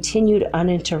yesterday, continued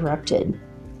uninterrupted.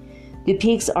 The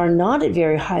peaks are not at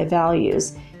very high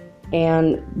values,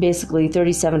 and basically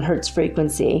 37 hertz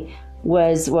frequency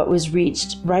was what was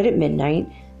reached right at midnight.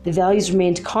 The values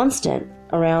remained constant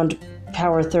around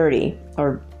power 30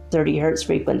 or 30 hertz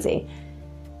frequency.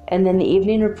 And then the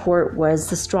evening report was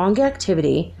the strong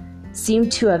activity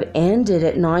seemed to have ended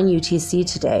at 9 UTC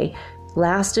today,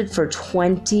 lasted for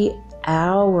 20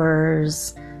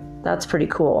 hours. That's pretty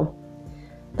cool.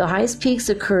 The highest peaks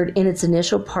occurred in its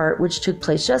initial part, which took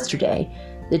place yesterday.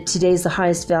 Today's the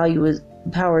highest value was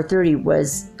power 30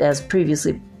 was as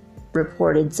previously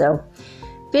reported. So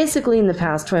basically in the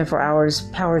past 24 hours,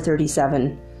 power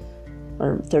 37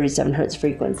 or 37 hertz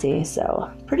frequency.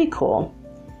 So pretty cool.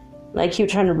 I keep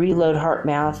trying to reload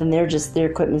HeartMath, and their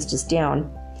equipment's just down.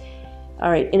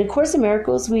 All right, in A Course in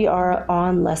Miracles, we are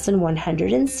on lesson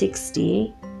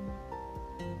 160.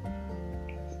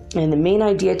 And the main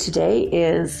idea today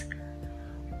is,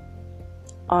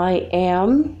 I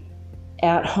am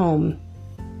at home.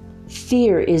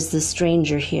 Fear is the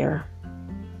stranger here.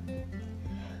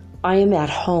 I am at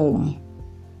home.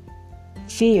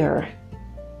 Fear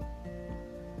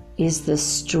is the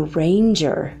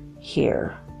stranger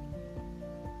here.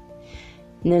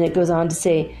 And then it goes on to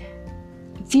say,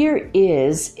 fear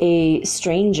is a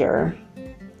stranger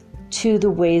to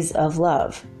the ways of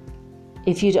love.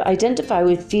 If you identify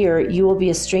with fear, you will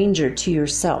be a stranger to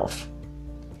yourself.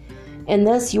 And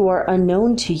thus you are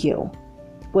unknown to you.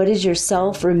 What is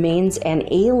yourself remains an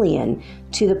alien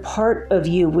to the part of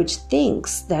you which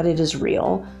thinks that it is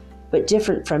real, but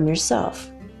different from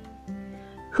yourself.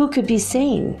 Who could be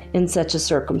sane in such a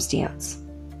circumstance?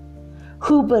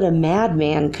 Who but a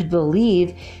madman could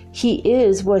believe he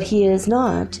is what he is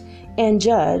not and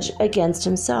judge against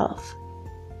himself?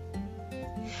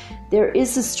 There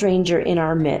is a stranger in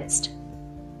our midst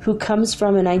who comes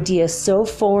from an idea so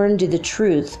foreign to the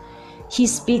truth, he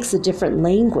speaks a different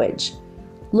language,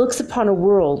 looks upon a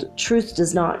world truth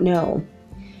does not know,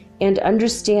 and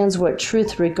understands what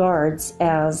truth regards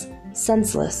as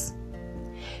senseless.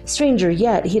 Stranger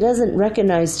yet, he doesn't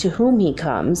recognize to whom he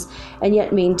comes, and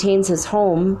yet maintains his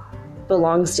home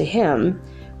belongs to him,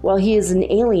 while he is an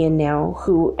alien now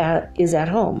who is at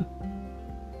home.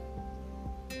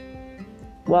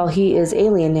 While he is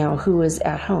alien now who is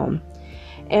at home.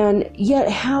 And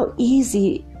yet how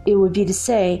easy it would be to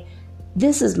say,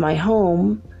 this is my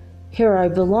home, here I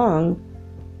belong,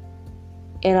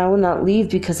 and I will not leave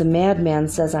because a madman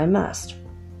says I must.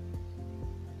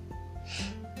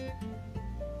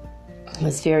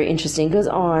 It's very interesting. It goes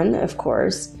on, of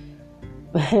course.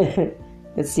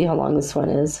 Let's see how long this one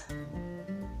is.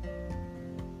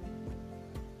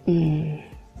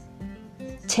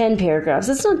 10 paragraphs.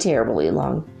 It's not terribly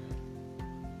long.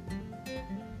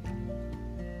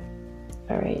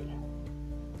 All right.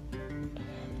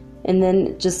 And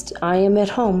then just, I am at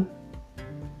home.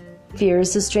 Fear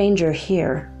is a stranger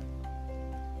here.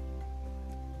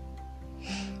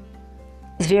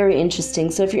 It's very interesting.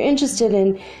 So if you're interested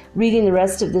in reading the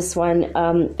rest of this one,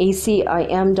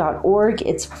 acim.org,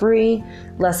 it's free,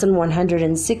 lesson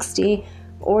 160,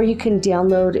 or you can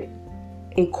download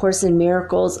A Course in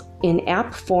Miracles in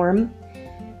app form.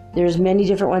 There's many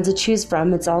different ones to choose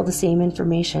from. It's all the same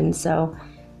information. So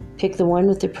pick the one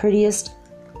with the prettiest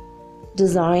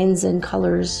designs and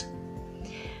colors.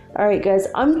 All right, guys,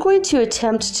 I'm going to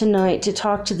attempt tonight to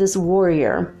talk to this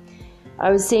warrior. I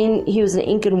was saying he was an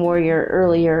Incan warrior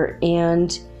earlier,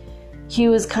 and he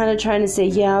was kind of trying to say,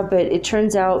 yeah, but it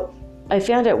turns out, I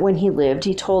found out when he lived.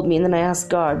 He told me, and then I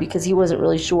asked God because he wasn't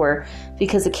really sure,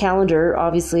 because the calendar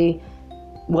obviously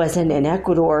wasn't in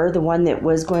Ecuador, the one that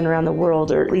was going around the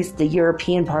world, or at least the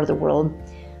European part of the world,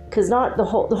 because not the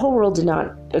whole world did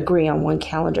not agree on one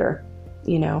calendar,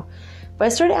 you know. But I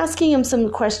started asking him some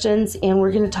questions, and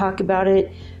we're going to talk about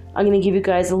it. I'm going to give you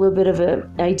guys a little bit of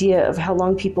an idea of how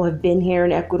long people have been here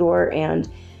in Ecuador and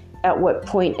at what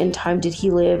point in time did he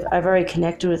live. I've already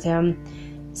connected with him,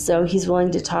 so he's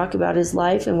willing to talk about his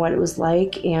life and what it was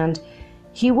like. And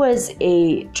he was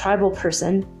a tribal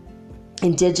person,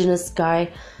 indigenous guy,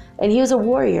 and he was a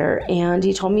warrior, and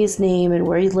he told me his name and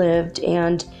where he lived,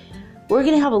 and we're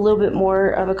going to have a little bit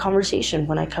more of a conversation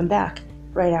when I come back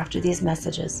right after these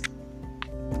messages.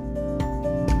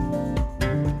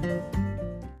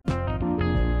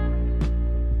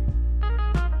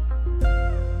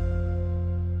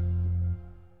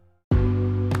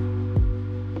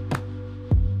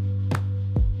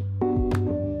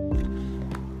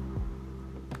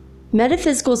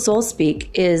 Metaphysical Soul Speak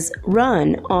is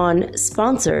run on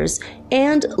sponsors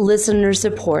and listener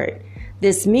support.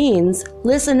 This means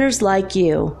listeners like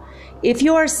you. If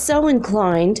you are so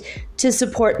inclined to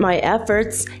support my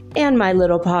efforts and my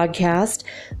little podcast,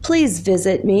 please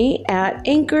visit me at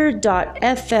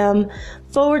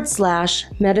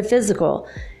anchor.fm/metaphysical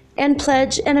and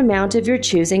pledge an amount of your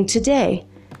choosing today.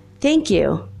 Thank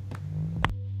you.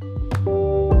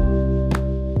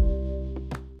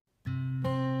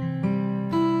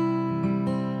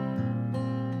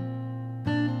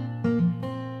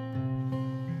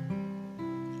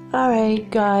 All right,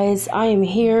 guys, I am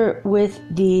here with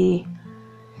the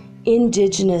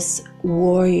indigenous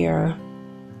warrior.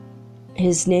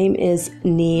 His name is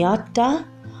Nyata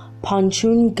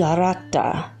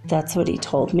Panchungarata. That's what he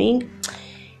told me.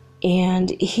 And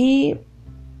he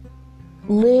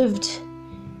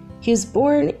was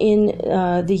born in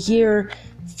the year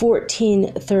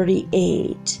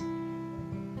 1438,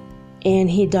 and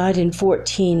he died in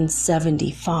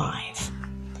 1475.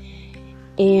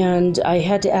 And I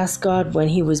had to ask God when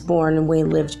he was born and when he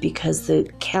lived, because the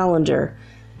calendar,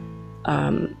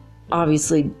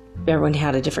 obviously everyone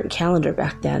had a different calendar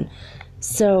back then.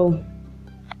 So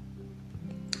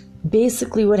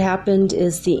basically what happened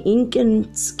is the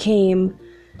Incans came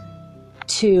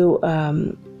to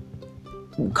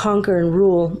conquer and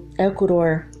rule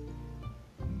Ecuador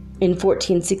in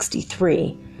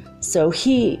 1463. So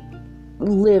he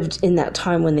lived in that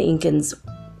time when the Incans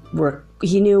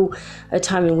he knew a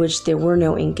time in which there were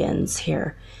no Incans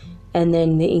here. And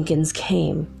then the Incans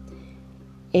came.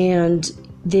 And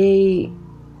the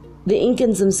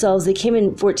Incans themselves, they came in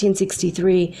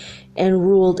 1463 and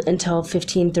ruled until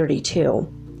 1532.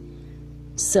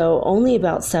 So only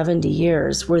about 70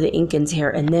 years were the Incans here.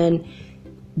 And then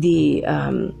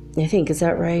I think, is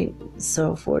that right?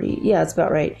 So 40, yeah, it's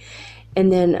about right.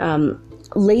 And then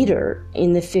later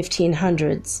in the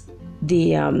 1500s,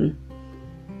 the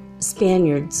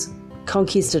Spaniards,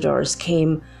 conquistadors,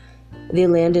 they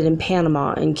landed in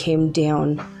Panama and came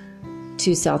down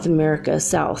to South America,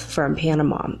 south from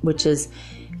Panama, which is,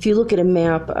 if you look at a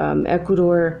map,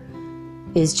 Ecuador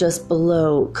is just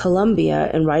below Colombia,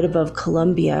 and right above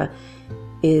Colombia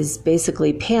is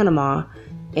basically Panama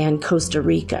and Costa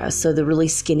Rica. So the really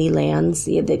skinny lands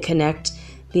that connect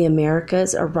the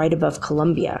Americas are right above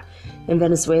Colombia, and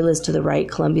Venezuela is to the right,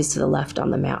 Colombia is to the left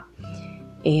on the map.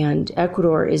 And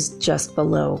Ecuador is just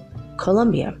below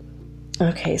Colombia.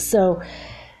 Okay, so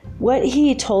what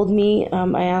he told me,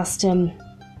 I asked him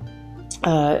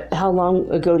how long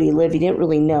ago did he live. He didn't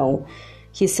really know.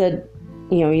 He said,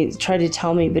 he tried to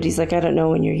tell me, but he's like, I don't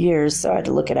know in your years, so I had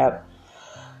to look it up.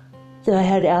 Then I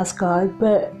had to ask God,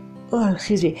 but,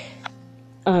 excuse me.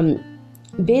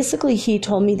 Basically, he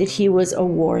told me that he was a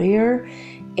warrior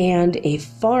and a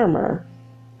farmer,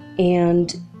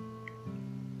 and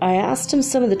I asked him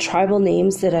some of the tribal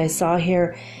names that I saw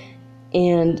here,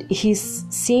 and he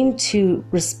seemed to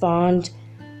respond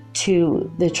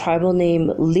to the tribal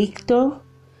name Licto,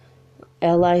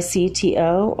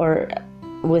 Licto, or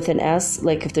with an S,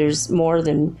 like if there's more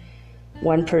than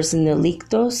one person, the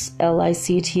Lictos,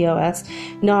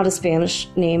 Lictos, not a Spanish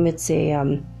name. It's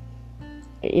a,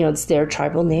 it's their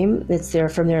tribal name. It's there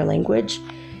from their language.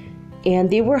 And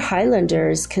they were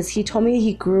Highlanders because he told me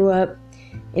he grew up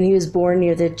and he was born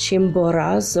near the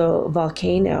Chimborazo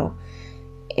volcano.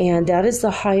 And that is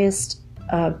the highest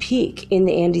peak in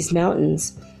the Andes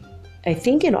Mountains. I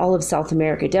think in all of South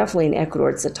America, definitely in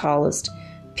Ecuador, it's the tallest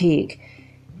peak.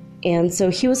 And so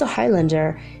he was a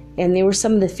Highlander, and they were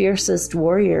some of the fiercest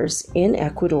warriors in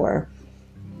Ecuador.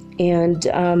 And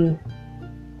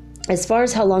as far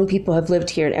as how long people have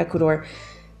lived here in Ecuador,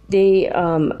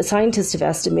 scientists have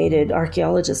estimated,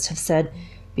 archaeologists have said,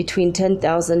 between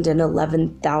 10,000 and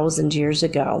 11,000 years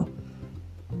ago,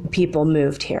 people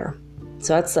moved here.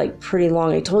 So that's like pretty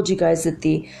long. I told you guys that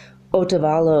the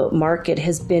Otavalo market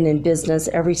has been in business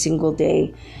every single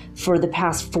day for the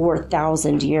past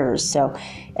 4,000 years. So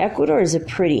Ecuador is a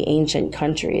pretty ancient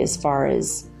country as far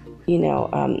as,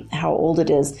 how old it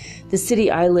is. The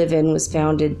city I live in was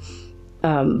founded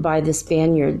by the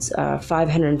Spaniards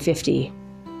 550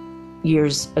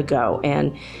 years ago.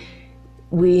 And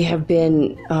we have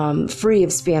been free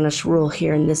of Spanish rule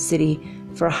here in this city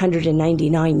for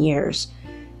 199 years.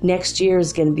 Next year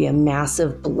is going to be a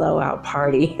massive blowout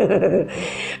party.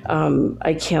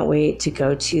 I can't wait to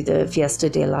go to the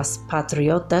Fiesta de las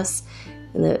Patriotas,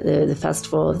 the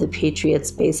festival of the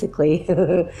patriots, basically.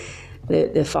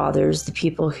 the fathers, the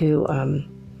people who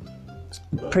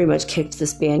pretty much kicked the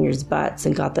Spaniards' butts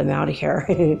and got them out of here.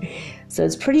 So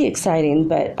it's pretty exciting.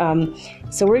 But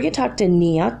so we're going to talk to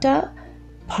Niata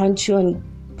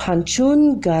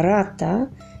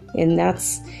Panchungarata,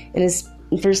 and his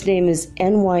first name is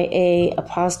Nya''ta,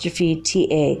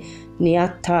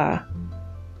 Niata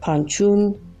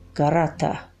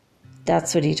Panchungarata.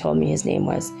 That's what he told me his name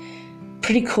was.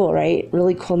 Pretty cool, right?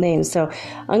 Really cool name. So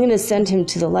I'm going to send him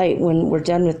to the light when we're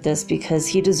done with this because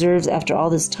he deserves after all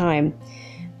this time.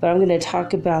 But I'm going to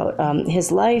talk about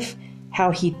his life, how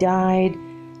he died.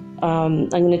 I'm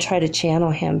going to try to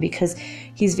channel him because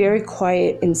he's very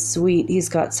quiet and sweet. He's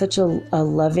got such a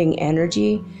loving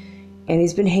energy. And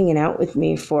he's been hanging out with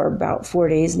me for about 4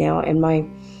 days now. And my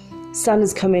son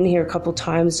has come in here a couple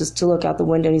times just to look out the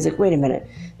window. And he's like, wait a minute,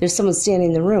 there's someone standing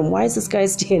in the room. Why is this guy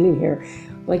standing here?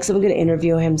 Like, so I'm going to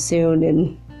interview him soon.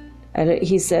 And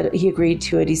he said he agreed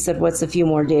to it. He said, what's a few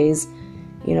more days?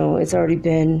 It's already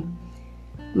been,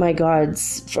 my God,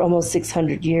 for almost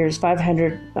 600 years,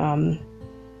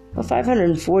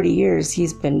 540 years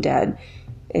he's been dead.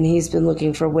 And he's been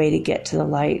looking for a way to get to the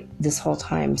light this whole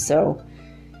time. So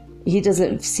he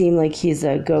doesn't seem like he's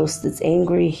a ghost that's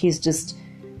angry. He's just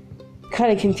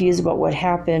kind of confused about what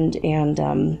happened. And,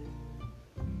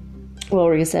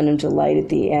 we're going to send him to light at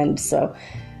the end. So,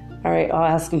 all right, I'll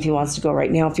ask him if he wants to go right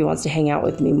now, if he wants to hang out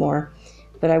with me more.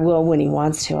 But I will when he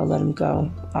wants to. I'll let him go,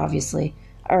 obviously.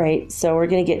 All right, so we're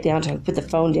going to get down to put the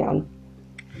phone down.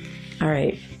 All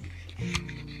right.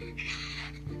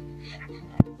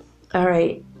 All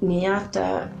right,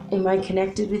 Niata, am I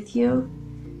connected with you?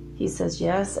 He says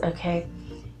yes. Okay.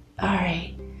 All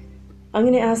right. I'm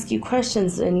going to ask you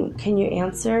questions, and can you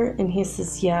answer? And he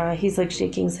says, yeah. He's like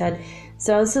shaking his head.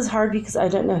 So this is hard because I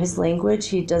don't know his language.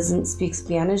 He doesn't speak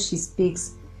Spanish. He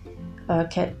speaks,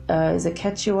 is it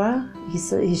Quechua?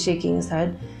 He's shaking his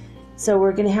head. So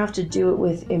we're going to have to do it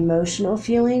with emotional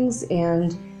feelings,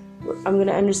 and I'm going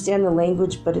to understand the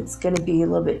language, but it's going to be a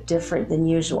little bit different than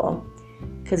usual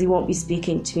because he won't be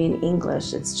speaking to me in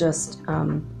English. It's just,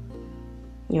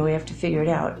 we have to figure it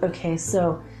out. Okay,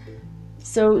 so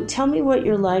tell me what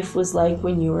your life was like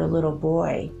when you were a little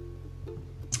boy.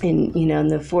 In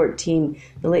the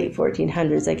late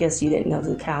 1400s. I guess you didn't know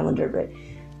the calendar, but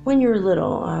when you were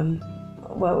little,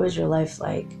 what was your life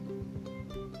like?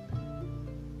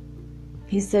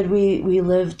 He said we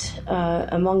lived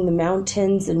among the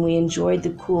mountains and we enjoyed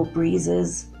the cool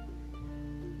breezes.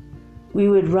 We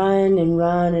would run and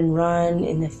run and run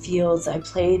in the fields. I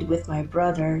played with my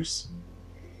brothers,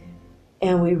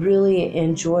 and we really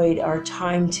enjoyed our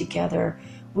time together.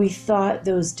 We thought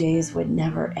those days would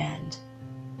never end.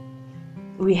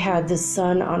 We had the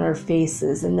sun on our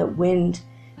faces and the wind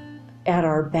at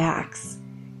our backs,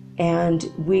 and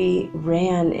we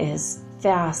ran as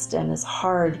fast and as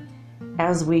hard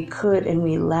as we could, and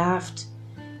we laughed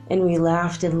and we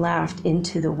laughed and laughed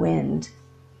into the wind.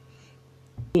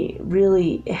 We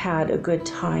really had a good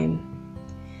time.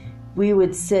 We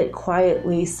would sit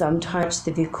quietly sometimes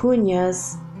the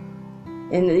vicuñas,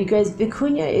 and you guys,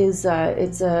 vicuña is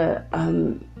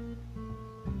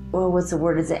what's the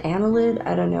word? Is it annelid?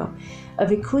 I don't know. A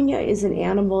vicuña is an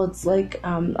animal. It's like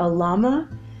a llama,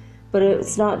 but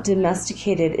it's not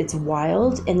domesticated. It's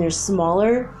wild, and they're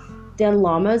smaller than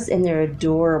llamas, and they're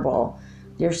adorable.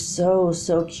 They're so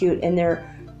cute, and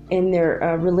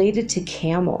they're related to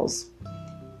camels.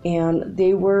 And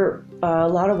they were a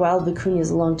lot of wild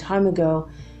vicuñas a long time ago.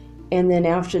 And then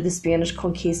after the Spanish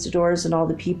conquistadors and all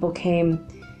the people came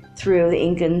through, the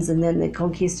Incans and then the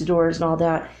conquistadors and all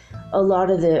that, a lot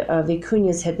of the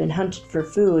vicuñas had been hunted for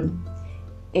food,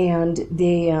 and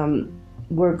they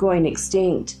were going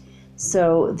extinct.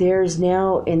 So there's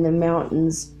now in the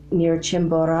mountains near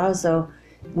Chimborazo,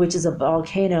 which is a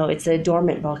volcano, it's a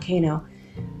dormant volcano.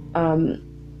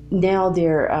 Now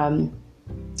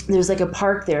there's like a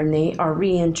park there, and they are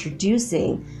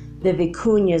reintroducing the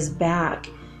vicuñas back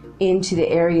into the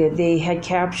area. They had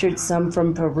captured some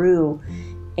from Peru,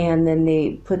 and then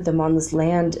they put them on this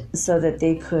land so that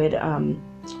they could,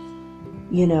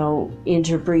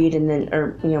 interbreed and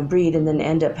then, breed and then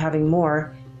end up having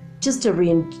more, just to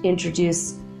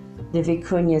reintroduce the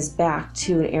vicuñas back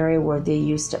to an area where they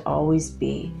used to always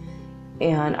be.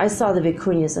 And I saw the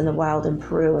vicuñas in the wild in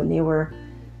Peru, and they were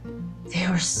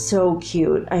so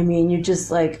cute. I mean, you're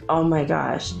just like, oh my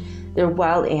gosh. They're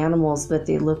wild animals, but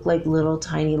they look like little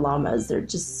tiny llamas. They're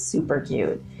just super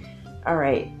cute. All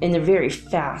right, and they're very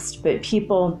fast. But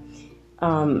people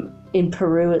in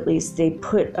Peru, at least, they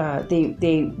put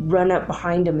they run up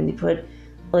behind them and they put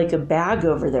like a bag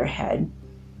over their head,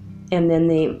 and then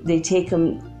they take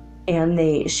them and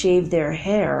they shave their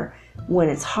hair when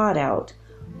it's hot out,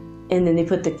 and then they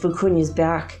put the vicuñas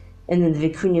back, and then the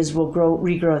vicuñas will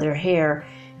regrow their hair.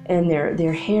 And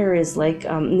their hair is like,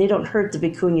 they don't hurt the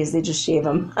vicuñas, they just shave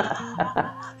them,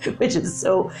 which is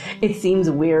it seems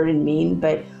weird and mean,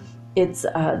 but it's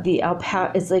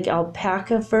it's like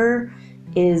alpaca fur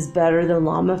is better than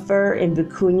llama fur, and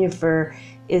vicuña fur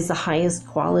is the highest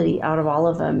quality out of all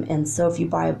of them. And so if you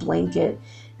buy a blanket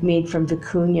made from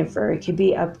vicuña fur, it could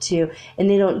be up to, and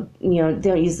they don't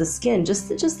use the skin, just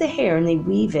the hair, and they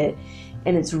weave it,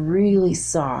 and it's really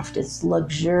soft, it's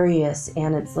luxurious,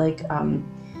 and it's like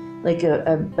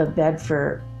a bed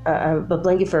for a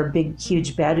blanket for a big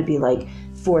huge bed would be like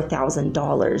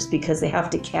 $4,000, because they have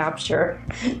to capture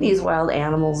these wild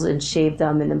animals and shave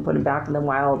them and then put them back in the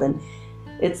wild, and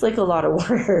it's like a lot of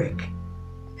work.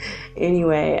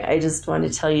 Anyway, I just want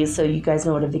to tell you so you guys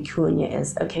know what a vicuña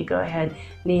is. Okay, go ahead,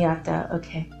 Niata.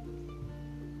 Okay,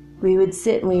 we would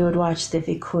sit and we would watch the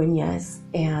vicuñas,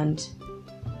 and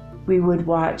we would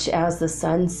watch as the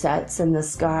sun sets in the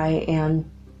sky, and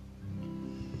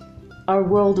our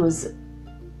world was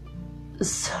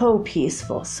so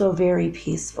peaceful, so very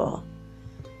peaceful.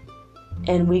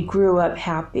 And we grew up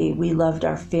happy. We loved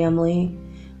our family.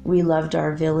 We loved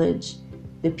our village,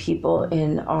 the people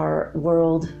in our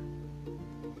world.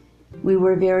 We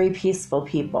were very peaceful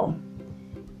people.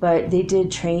 But they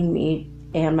did train me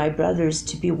and my brothers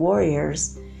to be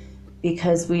warriors,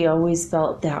 because we always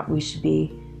felt that we should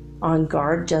be on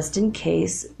guard just in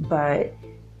case, but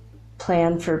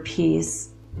plan for peace,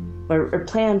 or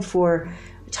plan for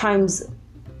times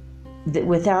that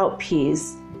without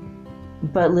peace,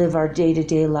 but live our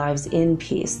day-to-day lives in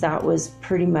peace. That was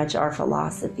pretty much our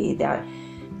philosophy, that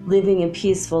living a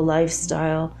peaceful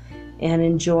lifestyle and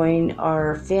enjoying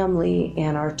our family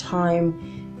and our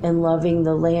time and loving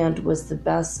the land was the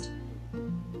best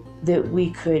that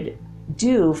we could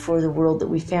do for the world that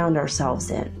we found ourselves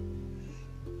in.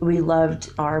 We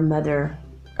loved our Mother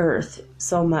Earth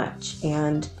so much,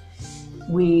 and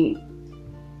we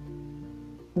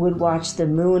would watch the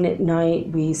moon at night.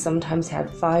 We sometimes had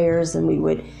fires, and we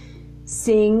would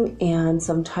sing, and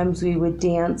sometimes we would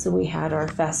dance, and we had our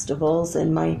festivals.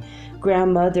 And my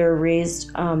grandmother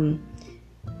raised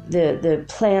the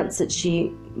plants that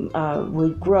she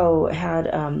would grow.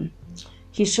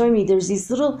 He's showing me there's these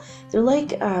they're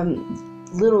like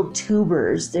little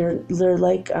tubers. They're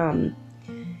like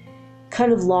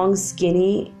kind of long,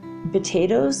 skinny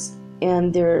potatoes,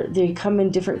 and they come in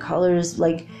different colors,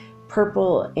 like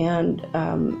purple and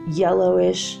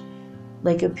yellowish,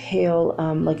 like a pale,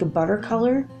 like a butter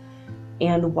color,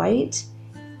 and white.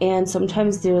 And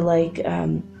sometimes they're like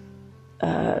kind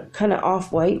of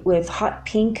off-white with hot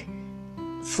pink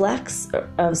flecks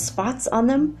of spots on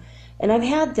them. And I've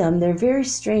had them. They're very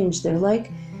strange. They're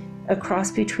like a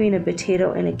cross between a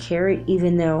potato and a carrot,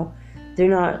 even though they're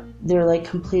not. They're like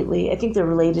completely, I think they're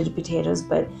related to potatoes,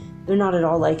 but they're not at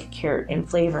all like a carrot in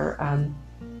flavor.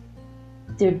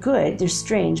 They're good. They're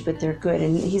strange, but they're good.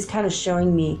 And he's kind of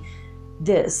showing me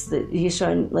this, that he's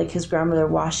showing like his grandmother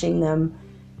washing them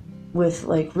with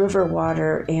like river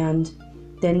water, and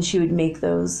then she would make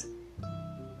those.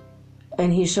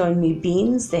 And he's showing me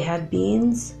beans. They had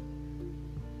beans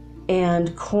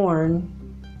and corn,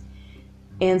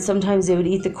 and sometimes they would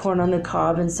eat the corn on the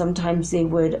cob, and sometimes they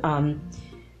would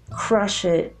crush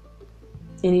it,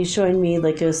 and he's showing me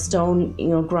like a stone,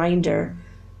 grinder,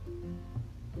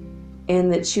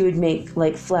 and that she would make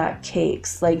like flat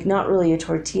cakes, like not really a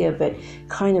tortilla, but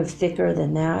kind of thicker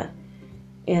than that,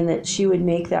 and that she would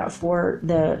make that for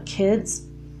the kids.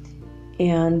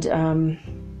 And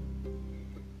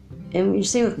you're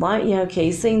saying with lime, yeah, okay.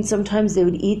 He's saying sometimes they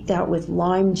would eat that with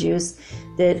lime juice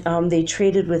that they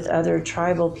traded with other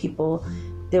tribal people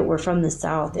that were from the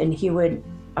south, and he would.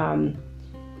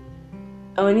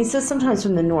 And he says sometimes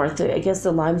from the north. I guess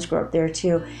the limes grow up there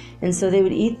too, and so they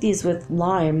would eat these with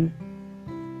lime,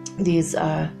 these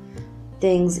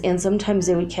things, and sometimes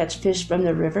they would catch fish from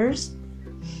the rivers,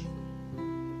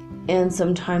 and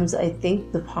sometimes I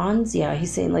think the ponds. Yeah,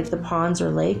 he's saying like the ponds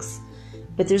or lakes.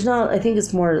 But there's not, I think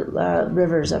it's more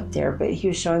rivers up there. But he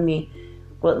was showing me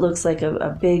what looks like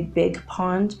a big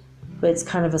pond, but it's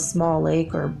kind of a small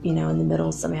lake, or, in the middle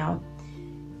somehow.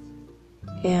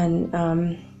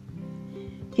 And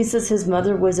he says his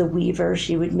mother was a weaver.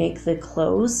 She would make the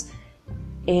clothes,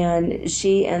 and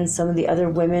she and some of the other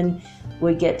women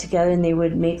would get together and they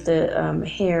would make the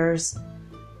hairs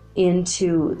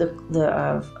into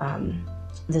the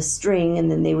string, and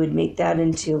then they would make that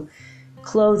into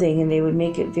clothing, and they would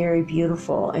make it very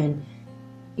beautiful. And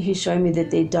he's showing me that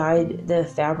they dyed the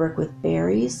fabric with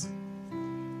berries.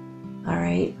 All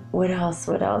right, what else?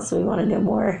 We want to know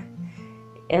more.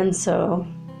 And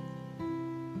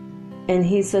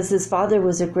he says his father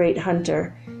was a great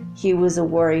hunter. He was a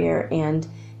warrior, and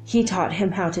he taught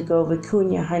him how to go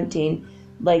vicuña hunting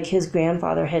like his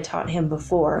grandfather had taught him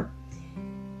before.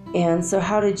 And so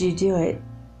how did you do it?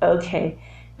 Okay.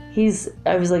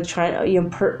 I was like trying to,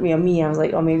 me, I was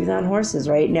like, oh, maybe they're on horses,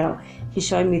 right? No, he's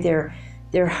showing me they're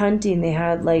hunting. They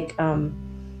had like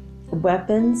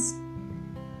weapons.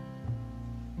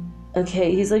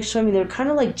 Okay, he's like showing me they're kind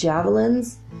of like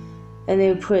javelins, and they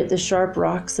would put the sharp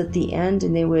rocks at the end,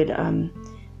 and they would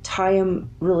tie them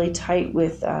really tight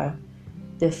with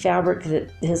the fabric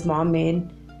that his mom made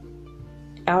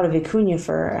out of vicuña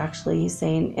fur, actually, he's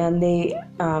saying. And they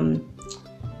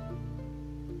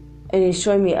and he's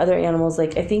showing me other animals,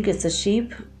 like I think it's a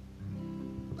sheep.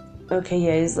 Okay,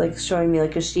 yeah, he's like showing me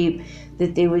like a sheep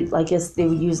that they would, I guess they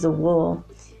would use the wool.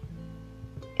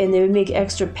 And they would make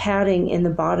extra padding in the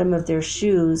bottom of their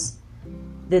shoes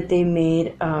that they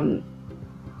made,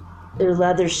 their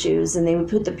leather shoes. And they would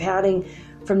put the padding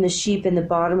from the sheep in the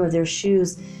bottom of their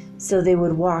shoes so they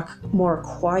would walk more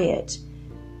quiet,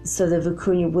 so the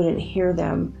vicuña wouldn't hear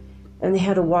them. And they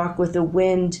had to walk with the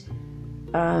wind.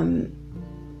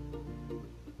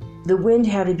 The wind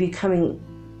had to be coming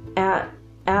at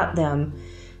them,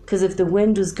 because if the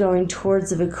wind was going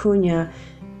towards the vicuña,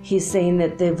 he's saying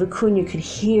that the vicuña could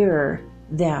hear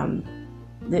them,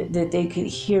 that they could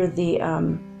hear hear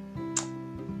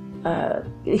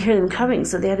them coming.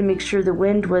 So they had to make sure the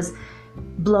wind was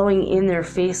blowing in their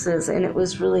faces, and it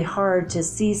was really hard to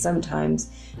see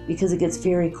sometimes because it gets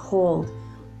very cold.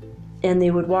 And they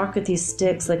would walk with these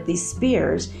sticks, like these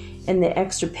spears, and the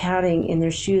extra padding in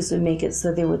their shoes would make it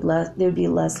so they would be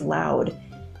less loud.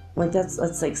 Like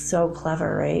that's like so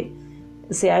clever, right?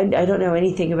 See, I don't know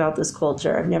anything about this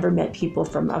culture. I've never met people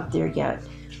from up there yet,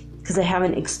 because I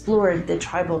haven't explored the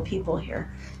tribal people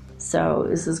here. So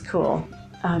this is cool.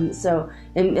 And let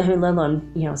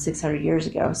alone 600 years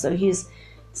ago. So he's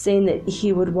saying that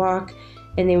he would walk,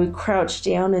 and they would crouch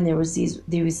down, and there was these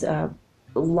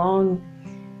long,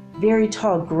 very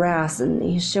tall grass, and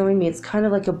he's showing me it's kind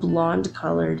of like a blonde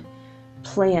colored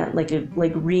plant,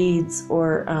 like reeds,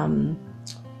 or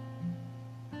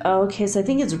okay, so I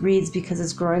think it's reeds because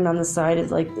it's growing on the side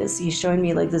of like this. He's showing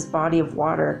me like this body of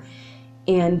water,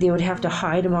 and they would have to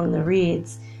hide among the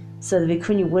reeds so the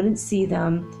vicuña wouldn't see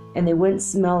them, and they wouldn't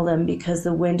smell them because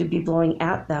the wind would be blowing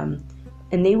at them,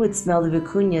 and they would smell the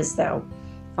vicuñas though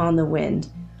on the wind.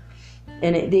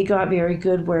 And they got very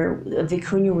good where a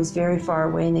vicuña was very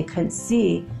far away and they couldn't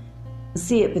see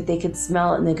it, but they could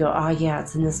smell it, and they go, oh yeah,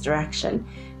 it's in this direction.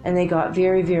 And they got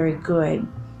very, very good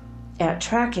at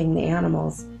tracking the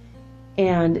animals.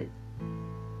 And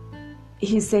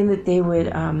he's saying that they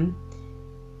would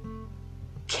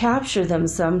capture them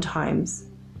sometimes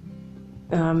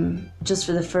just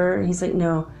for the fur. And he's like,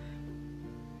 no.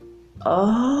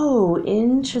 Oh,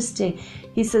 interesting.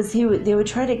 He says they would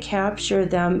try to capture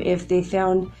them if they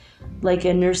found like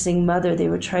a nursing mother. They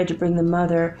would try to bring the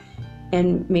mother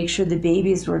and make sure the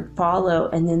babies would follow,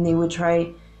 and then they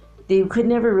could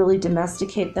never really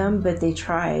domesticate them, but they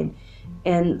tried.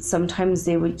 And sometimes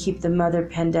they would keep the mother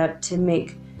penned up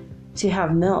to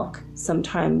have milk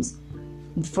sometimes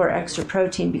for extra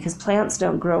protein, because plants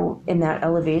don't grow in that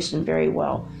elevation very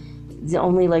well. It's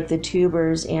only like the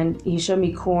tubers, and he showed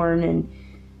me corn and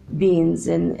beans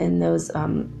and those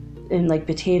and like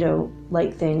potato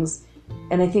like things,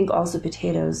 and I think also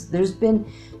potatoes. There's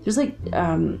like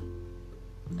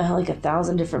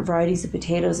 1,000 different varieties of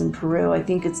potatoes in Peru. I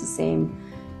think it's the same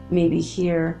maybe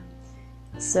here.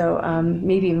 So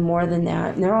maybe even more than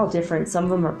that. And they're all different. Some of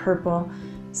them are purple,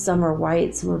 some are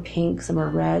white, some are pink, some are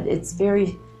red. It's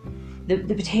very, the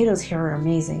potatoes here are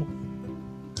amazing.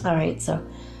 All right, so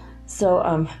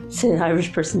it's an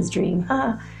Irish person's dream.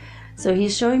 So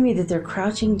he's showing me that they're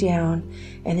crouching down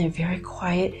and they're very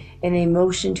quiet and they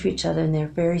motion to each other and they're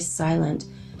very silent.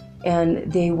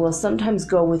 And they will sometimes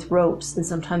go with ropes and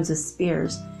sometimes with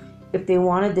spears. If they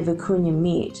wanted the vicuña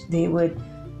meat, they would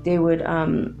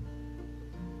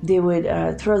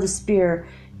throw the spear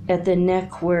at the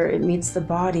neck where it meets the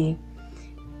body,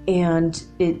 and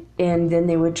then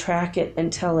they would track it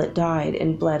until it died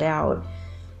and bled out,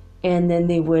 and then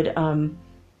they would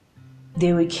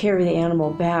carry the animal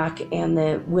back, and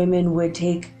the women would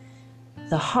take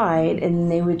the hide and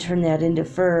they would turn that into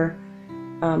fur,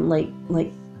 like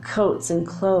coats and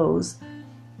clothes,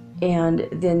 and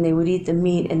then they would eat the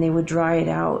meat and they would dry it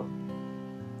out.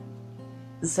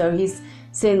 So he's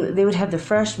saying they would have the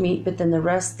fresh meat, but then the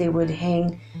rest they would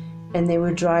hang and they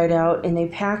would dry it out, and they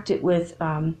packed it with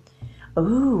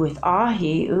with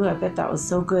ají. I bet that was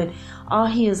so good.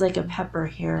 Ají is like a pepper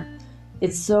here.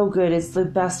 It's so good. It's the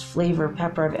best flavor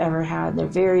pepper I've ever had. They're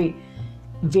very,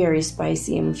 very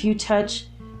spicy. And if you touch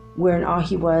where an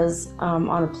ají was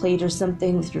on a plate or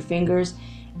something with your fingers,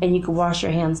 and you could wash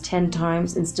your hands 10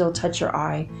 times and still touch your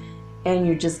eye, and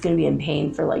you're just going to be in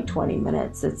pain for like 20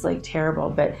 minutes. It's like terrible,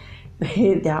 but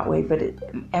that way. But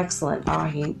excellent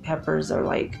ají peppers are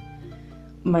like,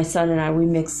 my son and I, we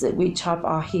mix it. We chop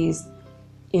ajís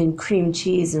in cream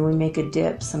cheese and we make a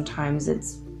dip. Sometimes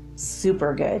it's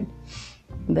super good.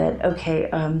 But okay,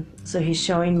 so he's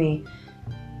showing me.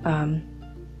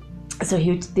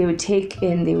 They would take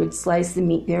and they would slice the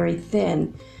meat very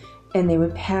thin, and they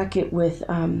would pack it with.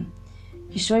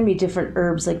 He's showing me different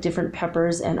herbs, like different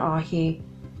peppers and ají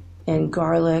and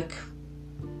garlic.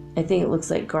 I think it looks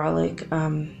like garlic.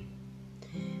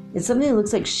 It's something that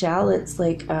looks like shallots,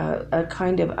 like a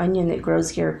kind of onion that grows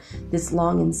here that's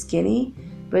long and skinny,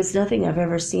 but it's nothing I've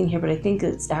ever seen here, but I think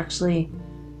it's actually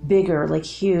bigger, like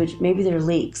huge. Maybe they're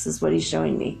leeks is what he's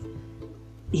showing me.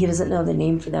 He doesn't know the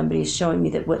name for them, but he's showing me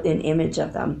that an image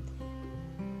of them.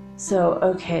 So,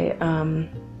 okay, and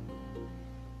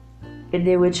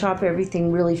they would chop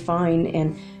everything really fine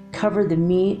and cover the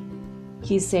meat,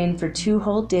 he's saying, for 2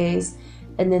 whole days,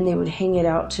 and then they would hang it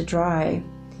out to dry.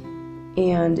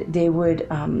 And they would,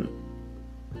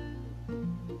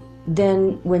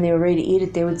 then when they were ready to eat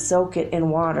it, they would soak it in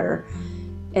water,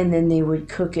 and then they would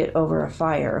cook it over a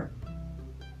fire.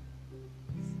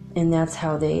 And that's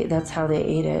how they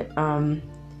ate it.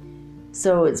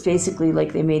 So it's basically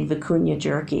like they made vicuña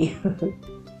jerky,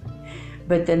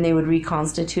 but then they would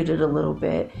reconstitute it a little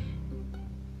bit.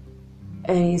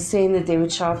 And he's saying that they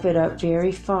would chop it up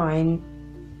very fine.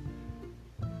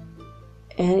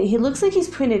 And he looks like he's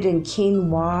putting it in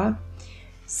quinoa.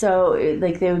 So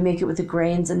like they would make it with the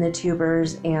grains and the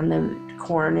tubers and the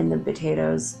corn and the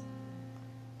potatoes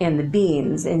and the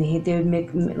beans. And they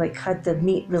would cut the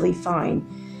meat really fine.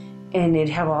 And it'd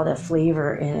have all that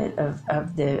flavor in it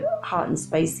of the hot and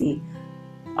spicy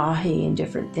ají and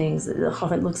different things. It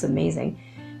looks amazing.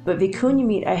 But vicuña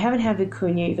meat, I haven't had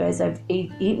vicuña, you guys. I've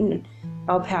eaten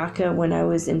alpaca when I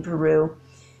was in Peru,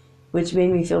 which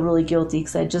made me feel really guilty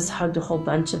because I just hugged a whole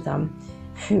bunch of them.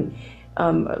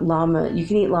 Llama, you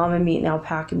can eat llama meat and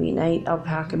alpaca meat, and I ate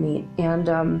alpaca meat. And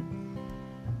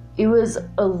it was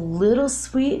a little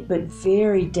sweet, but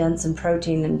very dense in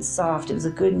protein and soft. It was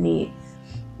a good meat,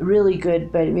 really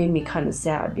good, but it made me kind of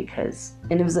sad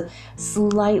and it was a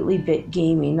slightly bit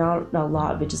gamey, not a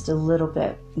lot, but just a little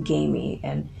bit gamey.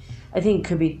 And I think it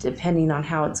could be depending on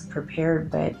how it's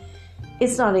prepared, but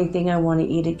it's not anything I want to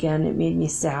eat again. It made me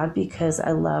sad because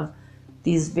I love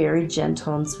these very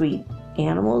gentle and sweet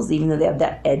animals, even though they have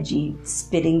that edgy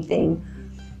spitting thing.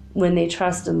 When they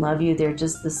trust and love you, they're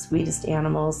just the sweetest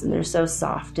animals, and they're so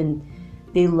soft, and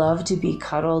they love to be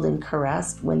cuddled and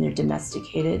caressed when they're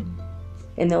domesticated.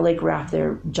 And they'll like wrap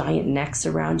their giant necks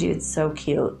around you. It's so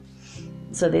cute.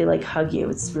 So they like hug you.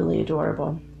 It's really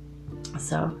adorable.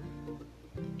 So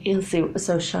you'll see.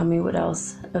 So show me what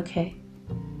else. Okay,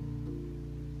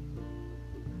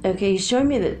 he's showing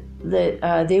me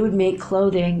that they would make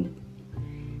clothing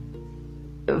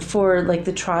for like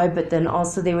the tribe, but then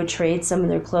also they would trade some of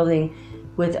their clothing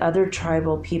with other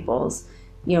tribal peoples,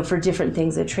 for different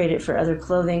things. They trade it for other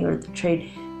clothing, or trade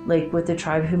like with the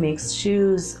tribe who makes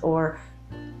shoes,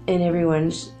 and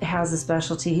everyone has a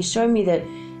specialty. He's showing me that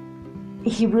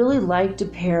he really liked a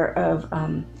pair of,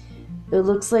 it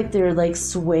looks like they're like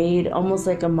suede, almost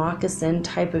like a moccasin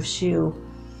type of shoe.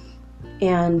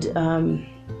 And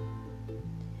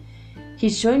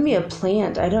he's showing me a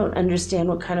plant. I don't understand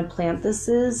what kind of plant this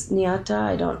is. Nyata,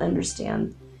 I don't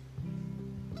understand.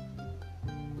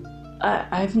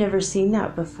 I've never seen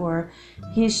that before.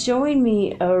 He's showing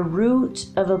me a root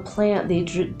of a plant. They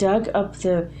dug up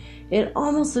it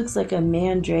almost looks like a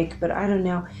mandrake, but I don't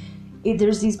know.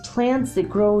 There's these plants that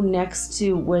grow next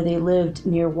to where they lived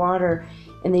near water,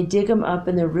 and they dig them up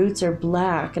and the roots are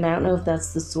black, and I don't know if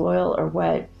that's the soil or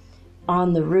what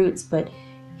on the roots, but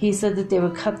he said that they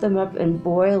would cut them up and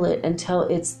boil it until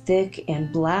it's thick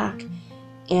and black,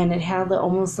 and it had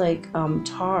almost like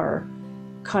tar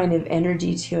kind of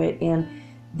energy to it. And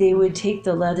they would take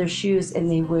the leather shoes and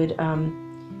they would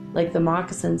like the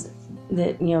moccasins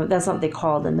that, that's not what they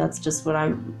call them, that's just what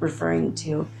I'm referring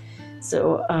to,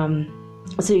 so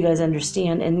you guys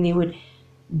understand. And they would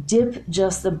dip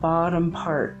just the bottom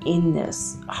part in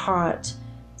this hot,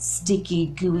 sticky,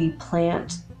 gooey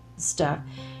plant stuff,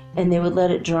 and they would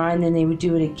let it dry, and then they would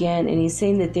do it again. And he's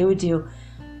saying that they would do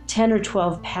 10 or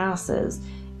 12 passes,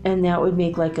 and that would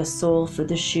make like a sole for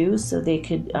the shoes, so they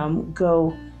could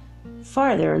go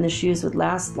farther and the shoes would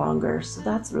last longer. So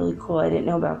that's really cool. I didn't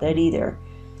know about that either.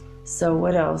 So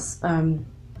what else?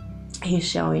 He's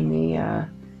showing me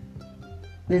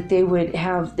that they would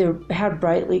had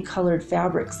brightly colored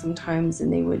fabrics sometimes,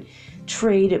 and they would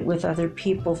trade it with other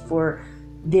people for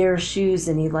their shoes.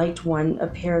 And he liked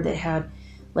a pair that had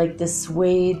like the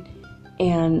suede,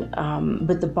 and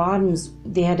but the bottoms,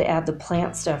 they had to add the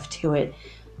plant stuff to it.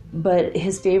 But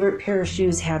his favorite pair of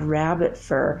shoes had rabbit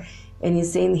fur, and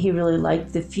he's saying he really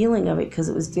liked the feeling of it because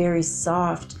it was very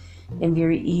soft and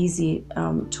very easy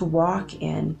to walk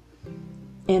in.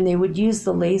 And they would use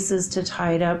the laces to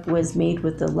tie it up, was made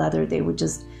with the leather. They would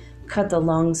just cut the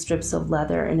long strips of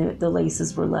leather, and the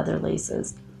laces were leather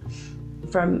laces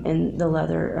in the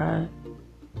leather.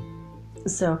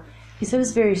 So he said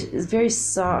it was very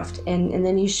soft. And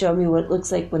then he showed me what it looks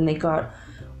like when they got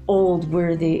old,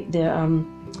 where the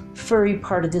furry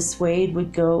part of the suede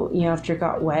would go, after it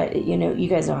got wet. You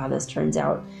guys know how this turns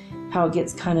out, how it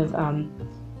gets kind of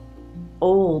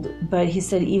old. But he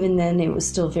said even then it was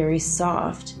still very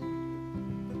soft.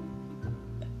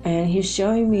 And he's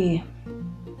showing me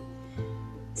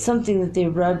something that they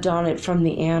rubbed on it from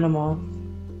the animal,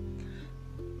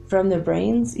 from the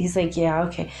brains. He's like, yeah,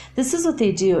 okay, this is what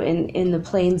they do in the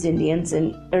Plains Indians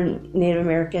or Native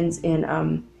Americans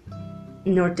in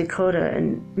North Dakota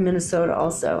and Minnesota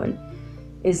also, and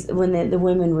is when the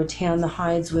women would tan the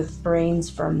hides with brains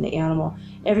from the animal.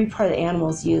 Every part of the animal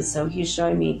is used. So he's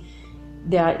showing me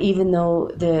that even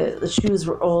though the shoes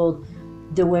were old,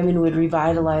 the women would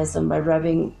revitalize them by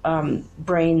rubbing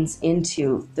brains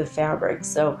into the fabric.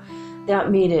 So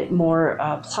that made it more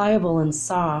pliable and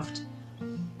soft.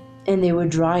 And they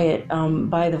would dry it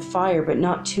by the fire, but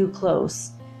not too close,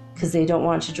 because they don't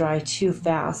want it to dry too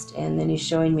fast. And then he's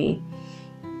showing me,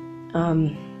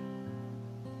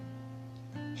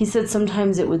 he said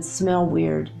sometimes it would smell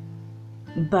weird,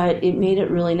 but it made it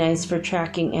really nice for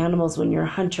tracking animals when you're a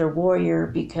hunter warrior,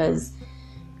 because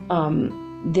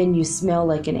then you smell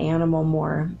like an animal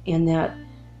more, and that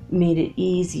made it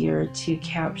easier to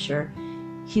capture.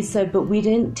 He said, but we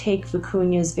didn't take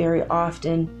vicuñas very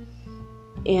often,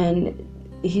 and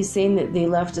he's saying that they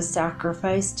left a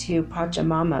sacrifice to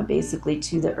Pachamama, basically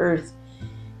to the earth.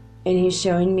 And he's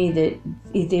showing me that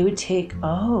they would take,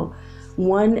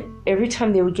 every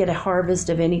time they would get a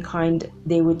harvest of any kind,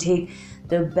 they would take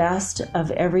the best of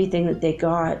everything that they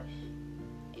got.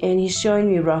 And he's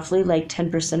showing me roughly like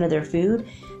 10% of their food.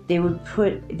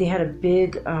 They had a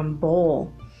big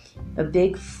bowl, a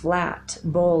big flat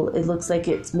bowl. It looks like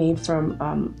it's made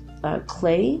from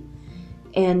clay.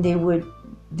 And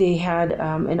they had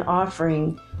an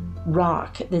offering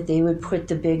rock that they would put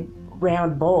the big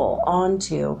round bowl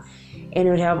onto, and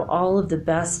it would have all of the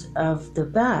best of the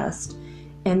best.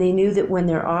 And they knew that when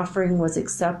their offering was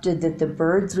accepted, that the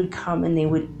birds would come and they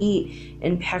would eat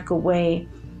and peck away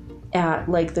at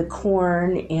like the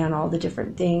corn and all the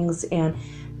different things. And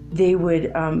they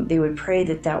would pray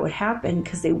that would happen,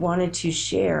 because they wanted to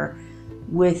share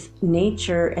with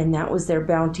nature, and that was their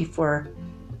bounty for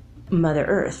Mother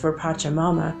Earth, for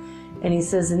Pachamama. And he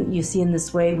says, and you see, in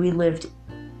this way we lived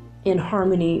in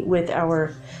harmony with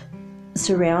our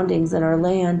surroundings and our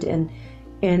land, and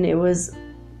it was,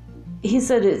 he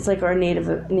said, it's like our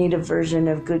native version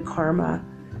of good karma.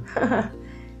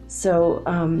 So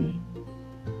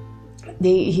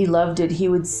he loved it. He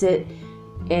would sit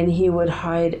and he would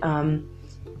hide.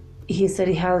 He said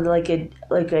he had like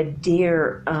a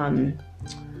deer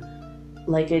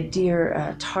a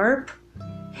deer tarp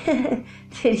that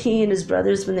he and his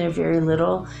brothers, when they're very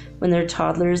little, when they're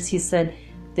toddlers, he said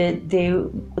that the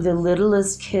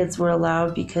littlest kids were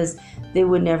allowed because they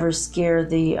would never scare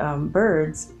the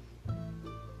birds.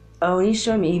 Oh, and he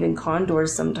showed me even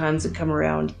condors sometimes would come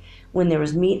around when there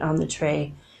was meat on the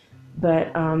tray.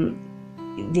 But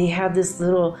they had this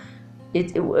little,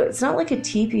 it's not like a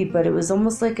teepee, but it was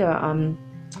almost like a,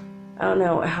 I don't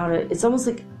know how to, it's almost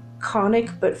like conic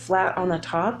but flat on the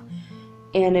top.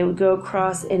 And it would go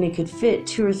across and it could fit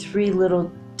 2 or 3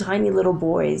 little, tiny little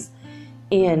boys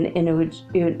in, and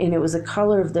it was a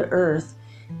color of the earth.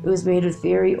 It was made with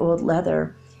very old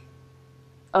leather.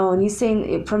 Oh, and he's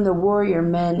saying from the warrior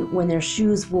men, when their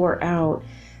shoes wore out,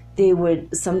 they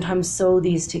would sometimes sew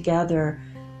these together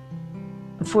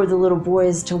for the little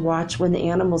boys to watch when the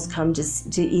animals come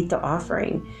to eat the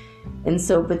offering. And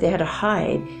so, but they had to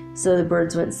hide so the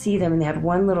birds wouldn't see them, and they had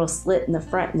one little slit in the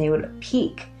front, and they would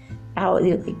peek out.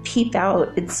 They would like peep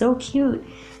out. It's so cute.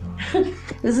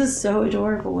 This is so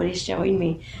adorable what he's showing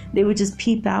me. They would just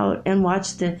peep out and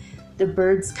watch the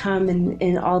birds come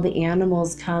and all the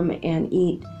animals come and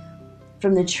eat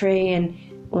from the tray. And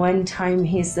one time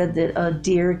he said that a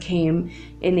deer came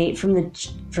and ate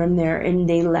from there, and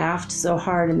they laughed so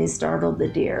hard and they startled the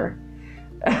deer.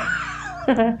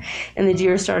 And the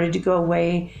deer started to go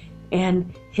away,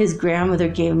 and his grandmother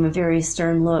gave him a very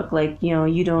stern look, like,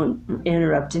 you don't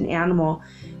interrupt an animal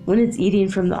when it's eating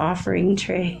from the offering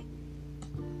tray.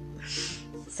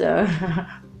 So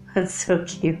that's so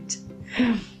cute.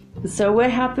 So what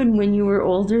happened when you were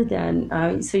older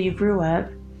then? So you grew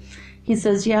up. He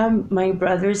says, yeah, my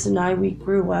brothers and I, we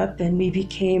grew up and we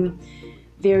became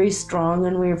very strong,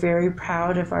 and we were very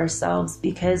proud of ourselves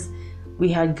because we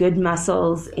had good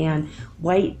muscles and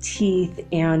white teeth.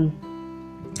 And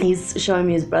he's showing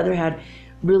me his brother had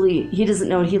really, he doesn't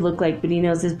know what he looked like, but he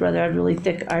knows his brother had really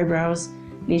thick eyebrows.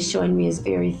 And he's showing me his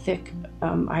very thick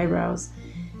eyebrows.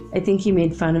 I think he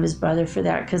made fun of his brother for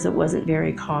that because it wasn't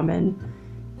very common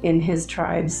in his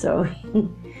tribe. So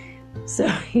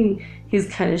he's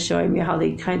kind of showing me how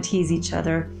they kind of tease each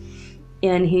other.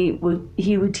 And he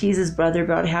would tease his brother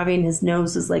about having his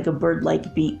nose was like a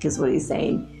bird-like beak, is what he's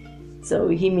saying. So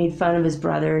he made fun of his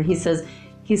brother, and he says,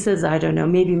 I don't know,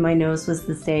 maybe my nose was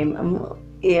the same.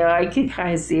 I could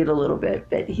kind of see it a little bit,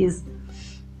 but just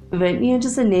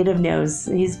a native nose.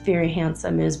 He's very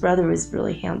handsome, and his brother was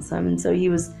really handsome, and so he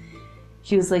was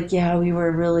like, yeah, we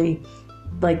were really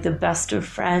like the best of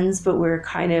friends, but we were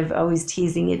kind of always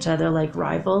teasing each other like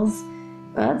rivals.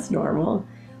 Well, that's normal.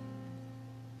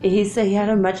 He said he had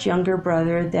a much younger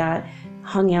brother that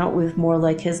hung out with more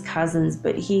like his cousins,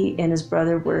 but he and his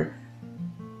brother were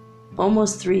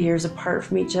almost 3 years apart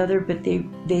from each other, but they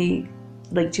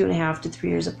like 2.5 to 3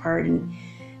 years apart, and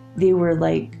they were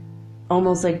like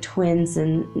almost like twins,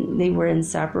 and they were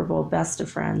inseparable, best of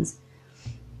friends.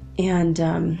 And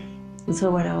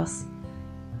so what else?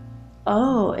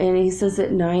 Oh, and he says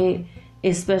at night,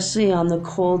 especially on the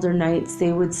colder nights,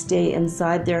 they would stay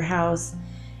inside their house.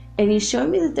 And he showed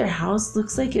me that their house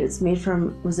looks like it's made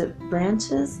from, was it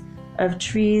branches of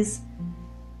trees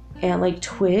and like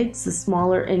twigs, the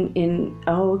smaller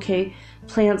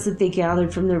plants that they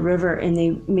gathered from the river, and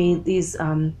they made these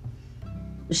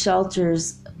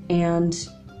shelters, and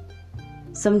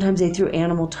sometimes they threw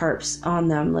animal tarps on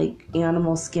them, like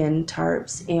animal skin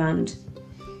tarps. And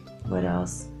what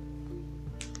else?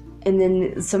 And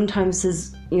then sometimes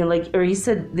he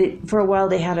said that for a while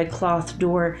they had a cloth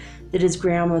door that his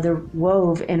grandmother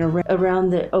wove, and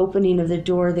around the opening of the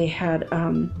door they had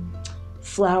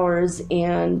flowers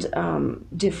and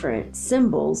different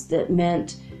symbols that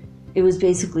meant it was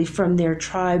basically from their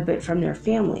tribe, but from their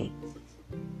family.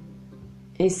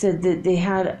 He said that they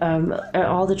had,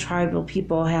 all the tribal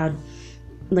people had,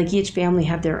 like each family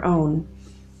had their own,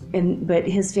 but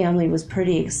his family was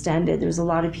pretty extended. There was a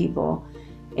lot of people,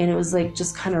 and it was like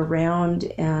just kind of round,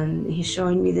 and he's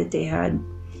showing me that they had,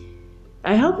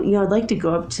 I hope, I'd like to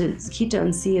go up to Quito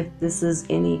and see if this is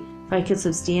if I could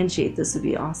substantiate this, would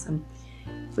be awesome.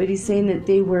 But he's saying that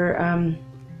they were,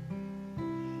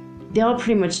 they all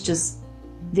pretty much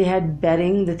they had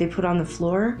bedding that they put on the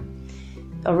floor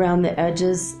around the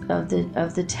edges of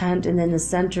the tent, and then the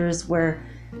centers where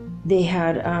they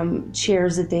had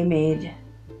chairs that they made.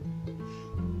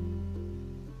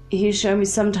 He showed me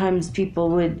sometimes people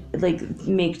would like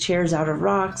make chairs out of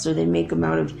rocks, or they'd make them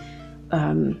out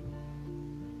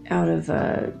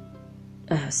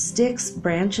of sticks,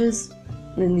 branches,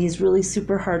 and these really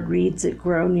super hard reeds that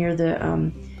grow near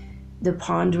the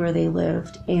pond where they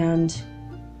lived. And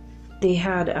they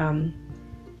had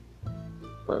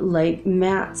like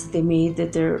mats they made,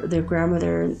 that their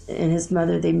grandmother and his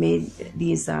mother, they made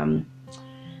these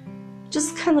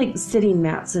just kind of like sitting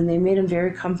mats, and they made them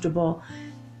very comfortable.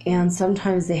 And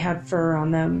sometimes they had fur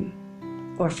on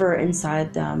them, or fur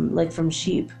inside them, like from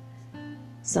sheep.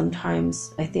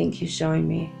 Sometimes, I think he's showing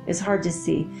me. It's hard to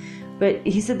see. But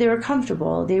he said they were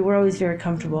comfortable. They were always very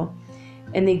comfortable.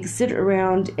 And they sit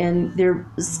around, and their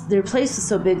place was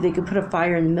so big they could put a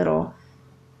fire in the middle.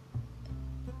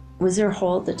 Was there a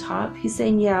hole at the top? He's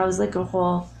saying, yeah, it was like a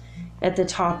hole at the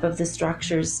top of the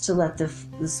structures to let the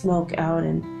smoke out.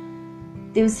 And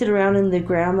they would sit around, and the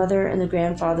grandmother and the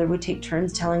grandfather would take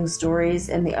turns telling stories,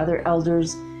 and the other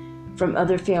elders from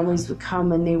other families would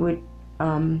come, and they would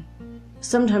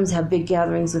sometimes have big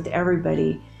gatherings with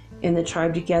everybody in the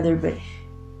tribe together, but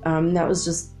that was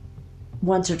just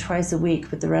once or twice a week.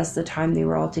 But the rest of the time they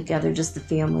were all together, just the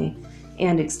family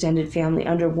and extended family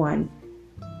under one.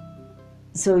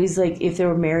 So he's like, if there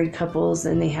were married couples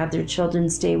and they had their children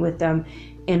stay with them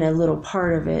in a little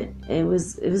part of it, it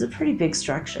was a pretty big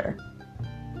structure.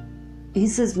 He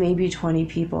says maybe 20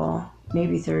 people,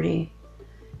 maybe 30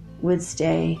 would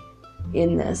stay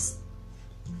in this.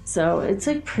 So it's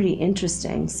like pretty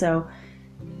interesting. So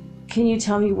can you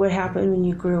tell me what happened when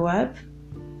you grew up?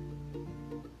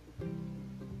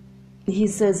 He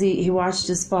says he watched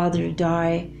his father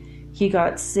die. He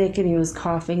got sick and he was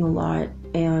coughing a lot.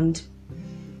 And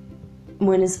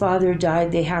when his father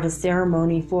died, they had a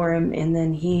ceremony for him, and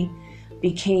then he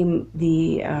became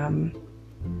the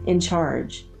in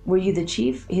charge. Were you the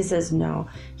chief? He says no.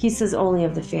 He says only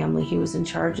of the family. He was in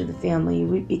charge of the family.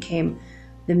 He became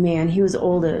the man. He was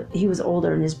older,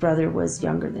 and his brother was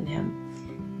younger than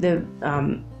him. The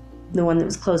one that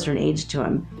was closer in age to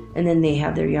him. And then they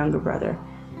had their younger brother.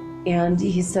 And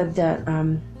he said that,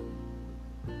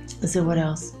 so what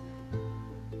else?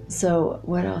 So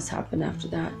what else happened after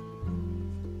that?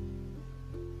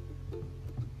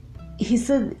 He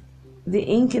said the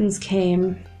Incans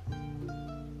came,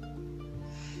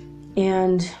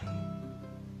 and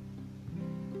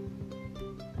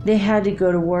they had to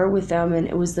go to war with them, and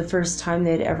it was the first time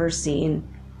they'd ever seen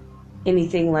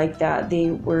anything like that.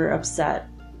 They were upset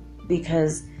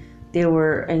because they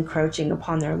were encroaching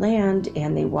upon their land,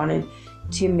 and they wanted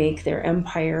to make their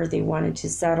empire. They wanted to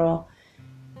settle.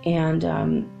 And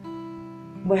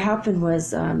what happened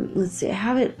was, let's see, I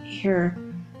have it here.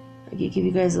 I can give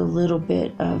you guys a little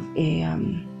bit of a,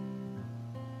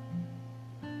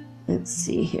 let's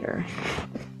see here.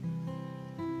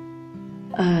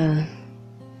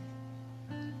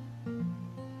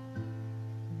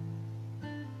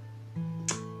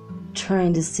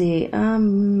 Trying to see,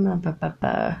 I'm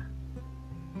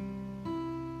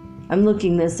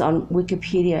looking this on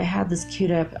Wikipedia. I had this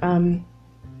queued up.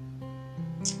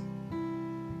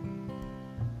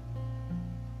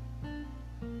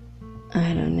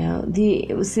 I don't know. The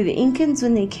Incans,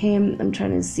 when they came, I'm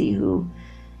trying to see who.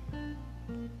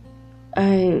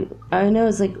 I know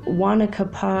it's like Wana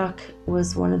Capac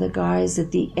was one of the guys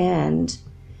at the end.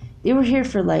 They were here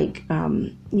for like,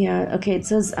 it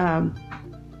says,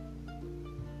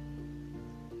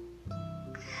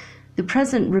 the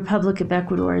present Republic of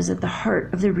Ecuador is at the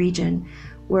heart of the region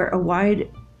where a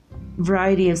wide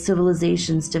variety of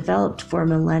civilizations developed for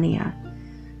millennia.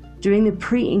 During the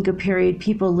pre-Inca period,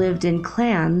 people lived in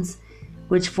clans,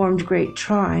 which formed great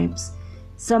tribes,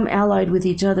 some allied with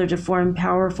each other to form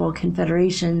powerful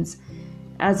confederations,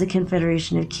 as the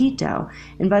Confederation of Quito.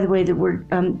 And by the way, the word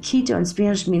Quito in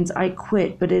Spanish means I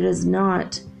quit, but it is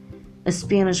not a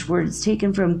Spanish word. It's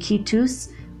taken from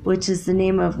Quitus, which is the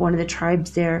name of one of the tribes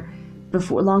there,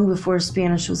 long before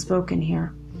Spanish was spoken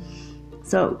here.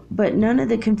 So, but none of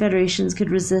the confederations could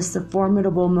resist the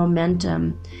formidable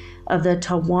momentum of the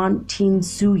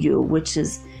Tawantinsuyu, which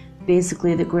is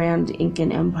basically the Grand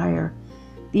Incan Empire.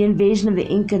 The invasion of the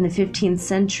Inca in the 15th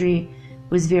century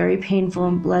was very painful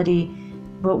and bloody,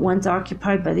 but once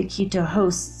occupied by the Quito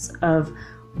hosts of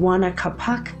Wana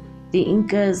Capac, the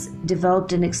Incas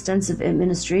developed an extensive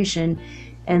administration,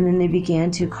 and then they began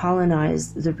to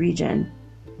colonize the region.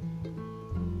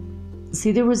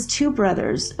 See, there was two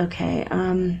brothers, okay,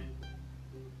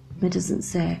 it doesn't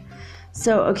say.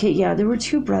 So, okay, yeah, there were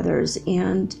two brothers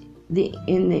in the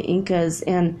Incas,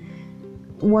 and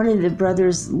one of the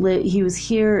brothers, he was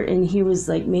here, and he was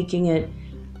like making it,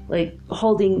 like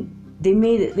holding, they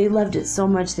loved it so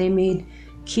much, they made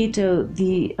Quito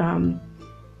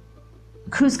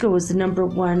Cusco was the number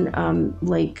one,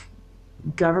 like,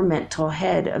 governmental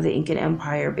head of the Incan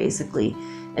Empire, basically.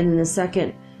 And then the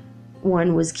second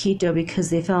one was Quito because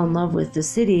they fell in love with the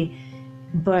city.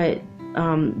 But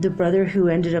the brother who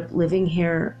ended up living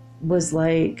here was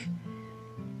like,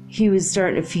 he was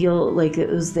starting to feel like it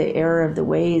was the error of the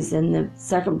ways. And the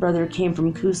second brother came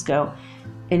from Cusco,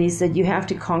 and he said, you have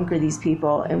to conquer these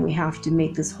people, and we have to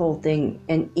make this whole thing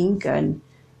an Incan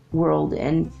world.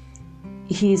 And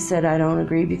he said, I don't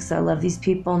agree, because I love these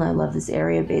people and I love this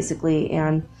area, basically.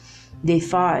 And they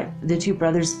fought. The two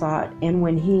brothers fought. And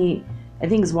when I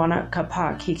think it's Huayna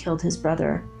Capac, he killed his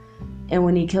brother. And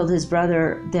when he killed his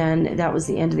brother, then that was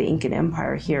the end of the Incan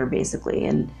Empire here, basically.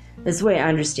 And that's the way I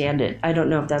understand it. I don't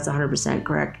know if that's 100%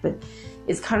 correct, but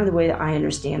it's kind of the way that I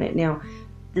understand it. Now,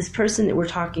 this person that we're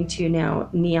talking to now,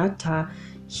 Niata,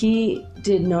 he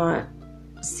did not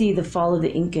see the fall of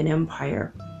the Incan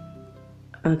Empire.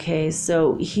 Okay,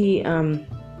 so he died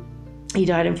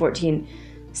in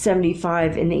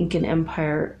 1475, and the Incan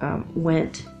Empire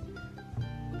went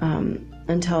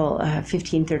until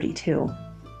 1532.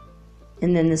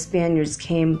 And then the Spaniards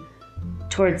came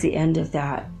towards the end of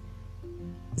that.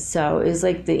 So it was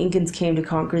like the Incans came to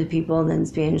conquer the people, and then the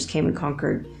Spaniards came and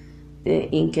conquered the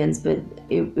Incans. But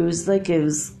it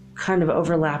was kind of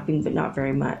overlapping, but not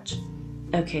very much.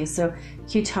 Okay, so can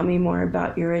you tell me more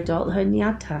about your adulthood,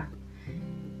 Niata?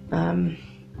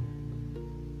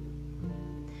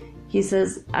 He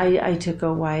says, I took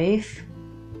a wife.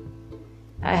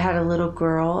 I had a little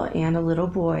girl and a little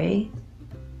boy.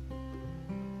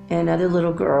 Another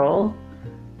little girl.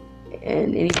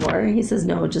 And any more? He says,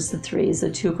 no, just the three. So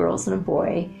 2 girls and a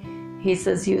boy. He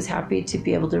says he was happy to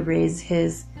be able to raise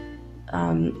his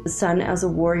son as a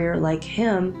warrior like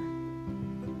him.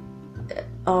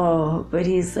 Oh, but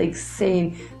he's like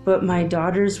saying, but my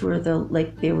daughters were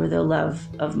they were the love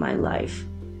of my life.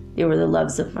 They were the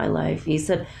loves of my life. He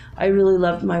said, I really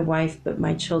loved my wife, but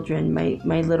my children,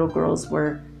 my little girls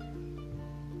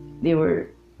they were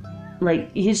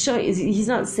like, he's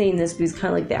not saying this, but he's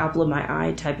kind of like the apple of my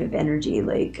eye type of energy.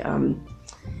 Like,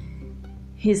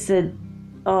 he said,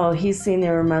 oh, he's saying they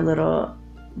were my little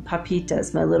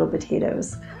papitas, my little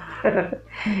potatoes.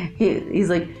 He's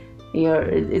like, you know,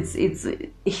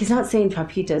 he's not saying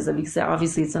papitas, because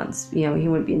obviously it's not, you know, he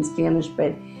wouldn't be in Spanish,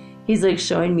 but he's like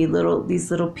showing me these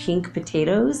little pink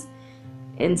potatoes.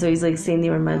 And so he's like saying they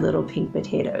were my little pink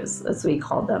potatoes. That's what he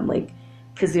called them, like,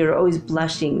 because they were always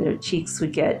blushing. Their cheeks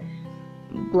would get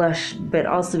blush, but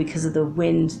also because of the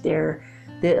wind,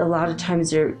 a lot of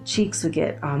times their cheeks would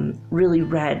get really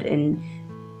red and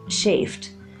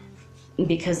chafed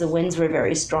because the winds were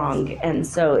very strong. And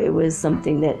so it was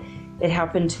something that it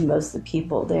happened to most of the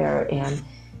people there. And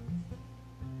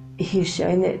he's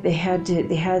showing that they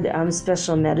had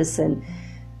special medicine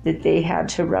that they had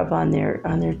to rub on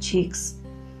their cheeks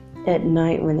at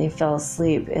night when they fell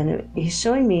asleep. And he's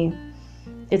showing me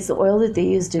it's the oil that they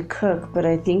use to cook, but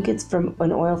I think it's from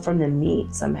an oil from the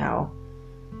meat somehow.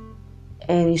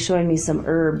 And he's showing me some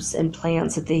herbs and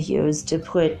plants that they use to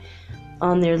put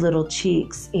on their little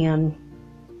cheeks. And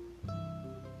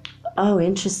oh,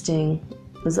 interesting.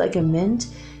 It was like a mint.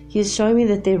 He's showing me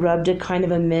that they rubbed a kind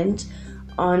of a mint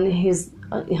on his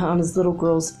little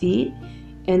girl's feet,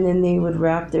 and then they would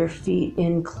wrap their feet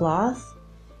in cloth.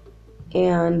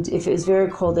 And if it was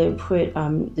very cold, they would put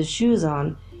the shoes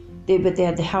on. But they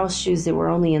had the house shoes that were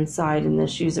only inside, and the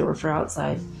shoes that were for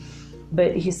outside.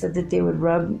 But he said that they would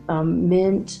rub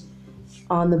mint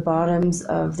on the bottoms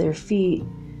of their feet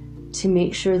to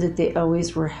make sure that they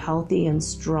always were healthy and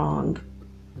strong.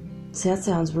 So that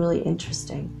sounds really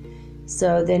interesting.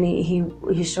 So then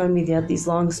he's showing me they had these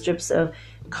long strips of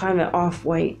kind of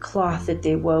off-white cloth that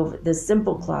they wove, the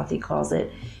simple cloth he calls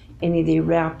it, and they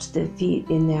wrapped the feet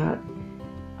in that.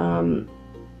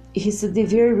 He said they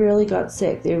very rarely got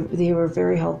sick. They were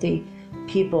very healthy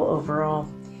people overall.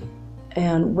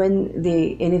 And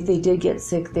if they did get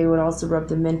sick, they would also rub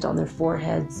the mint on their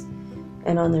foreheads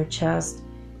and on their chest.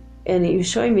 And he was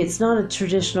showing me it's not a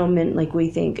traditional mint like we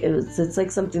think. It's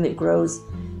like something that grows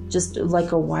just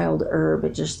like a wild herb.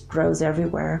 It just grows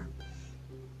everywhere.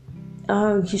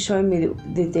 He's showing me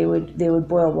that they would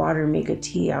boil water and make a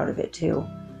tea out of it too.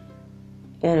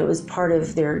 And it was part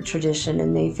of their tradition.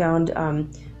 And they found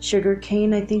sugar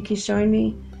cane, I think he's showing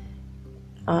me.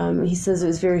 He says it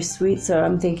was very sweet, so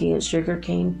I'm thinking it's sugar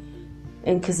cane.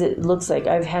 And because it looks like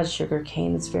I've had sugar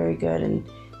cane, it's very good. And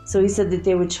so he said that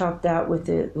they would chop that with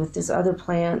this other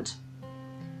plant.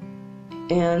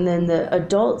 And then the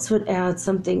adults would add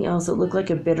something else that looked like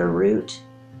a bitter root.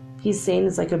 He's saying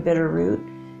it's like a bitter root.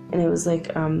 And it was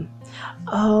like,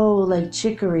 like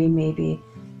chicory maybe.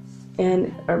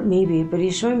 Or maybe, but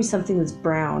he's showing me something that's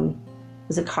brown.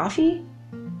 Was it coffee?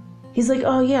 He's like,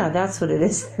 oh yeah, that's what it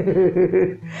is.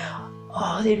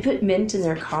 Oh, they put mint in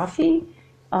their coffee?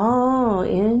 Oh,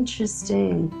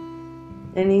 interesting.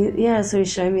 And so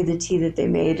he's showing me the tea that they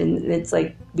made, and it's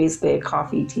like basically a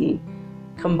coffee tea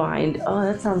combined. Oh,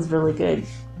 that sounds really good.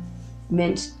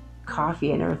 Mint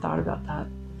coffee. I never thought about that.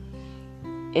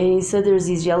 And he said there's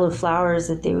these yellow flowers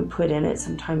that they would put in it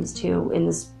sometimes too, in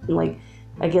this, like,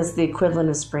 I guess the equivalent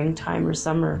of springtime or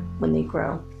summer when they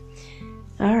grow.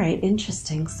 All right,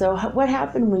 interesting. So what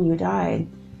happened when you died?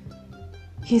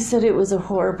 He said it was a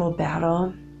horrible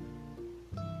battle.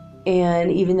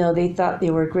 And even though they thought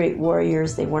they were great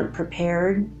warriors, they weren't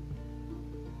prepared.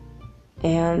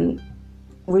 And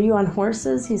were you on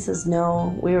horses? He says,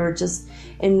 no. We were just,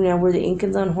 and were the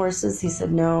Incans on horses? He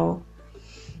said, no.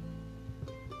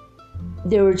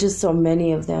 There were just so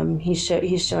many of them. He's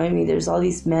showing me there's all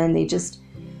these men. They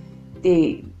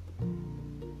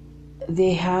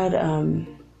had,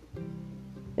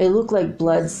 it looked like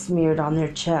blood smeared on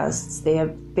their chests. They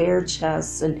have bare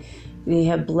chests and they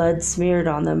have blood smeared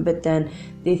on them, but then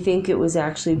they think it was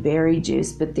actually berry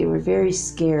juice, but they were very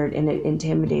scared and it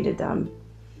intimidated them.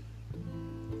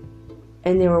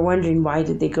 And they were wondering why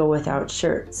did they go without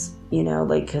shirts,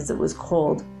 because it was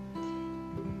cold.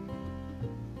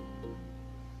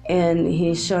 And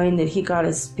he's showing that he got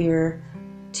a spear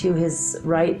to his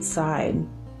right side.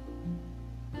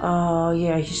 Oh,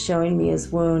 yeah, he's showing me his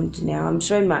wound now. I'm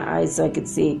showing my eyes so I could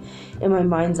see in my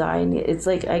mind's eye. And it's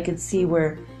like I could see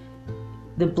where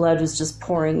the blood was just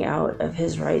pouring out of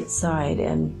his right side.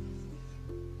 And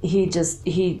he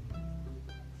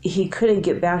couldn't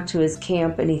get back to his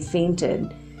camp, and he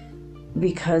fainted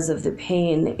because of the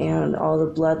pain and all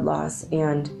the blood loss.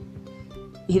 And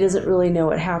he doesn't really know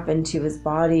what happened to his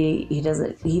body. He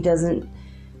didn't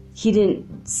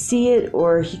see it,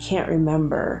 or he can't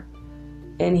remember.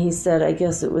 And he said, I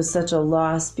guess it was such a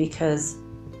loss because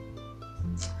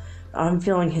I'm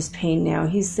feeling his pain now.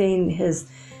 He's saying his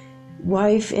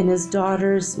wife and his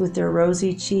daughters with their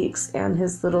rosy cheeks and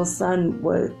his little son,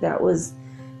 that was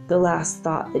the last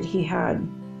thought that he had.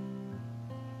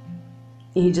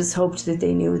 He just hoped that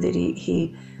they knew that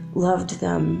he loved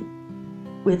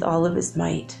them with all of his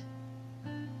might.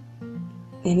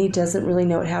 And he doesn't really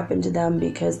know what happened to them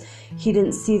because he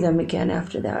didn't see them again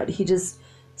after that. He just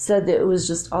said that it was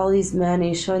just all these men.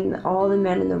 He's showing all the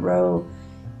men in the row,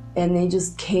 and they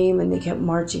just came and they kept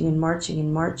marching and marching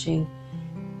and marching.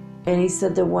 And he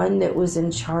said the one that was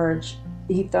in charge,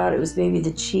 he thought it was maybe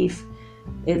the chief,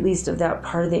 at least of that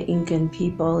part of the Incan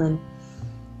people, and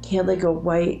he had like a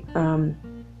white,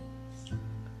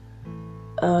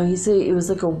 he said it was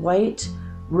like a white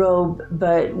robe,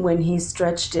 but when he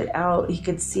stretched it out, he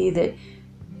could see that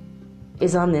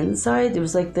is on the inside, there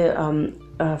was like the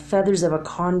feathers of a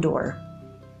condor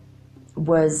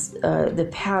was the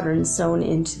pattern sewn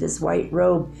into this white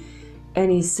robe.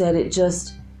 And he said it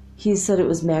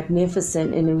was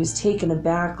magnificent, and he was taken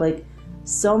aback, like,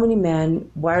 so many men,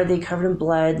 why are they covered in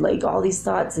blood, like all these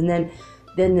thoughts. And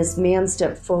then this man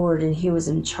stepped forward, and he was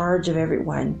in charge of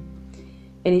everyone,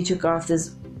 and he took off this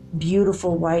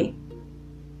beautiful white,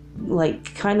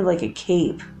 like kind of like a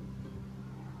cape,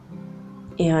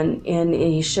 and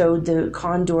he showed the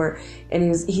condor,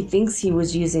 and he thinks he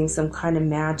was using some kind of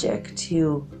magic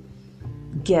to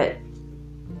get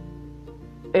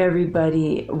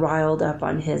everybody riled up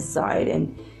on his side.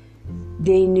 And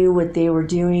they knew what they were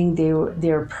doing,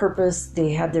 their purpose,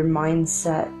 they had their mind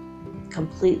set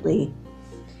completely.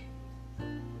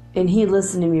 And he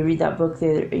listened to me read that book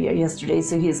yesterday,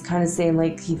 so he's kind of saying,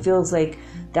 like, he feels like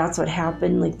that's what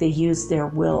happened, like they used their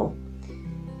will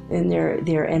and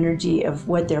their energy of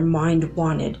what their mind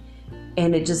wanted,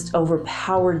 and it just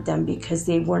overpowered them because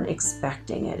they weren't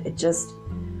expecting it. It just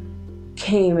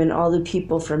came, and all the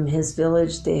people from his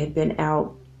village, they had been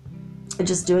out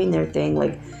just doing their thing,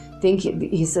 like,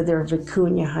 he said they were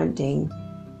vicuña hunting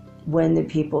when the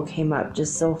people came up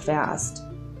just so fast.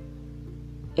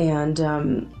 And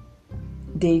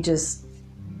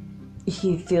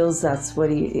he feels that's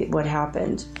what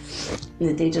happened,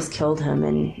 that they just killed him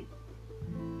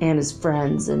and his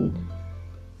friends. And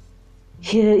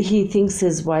he thinks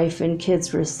his wife and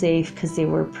kids were safe because they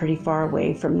were pretty far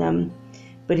away from them,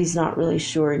 but he's not really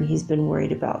sure, and he's been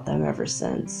worried about them ever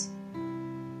since.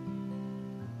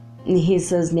 And he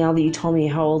says, now that you told me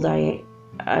how old I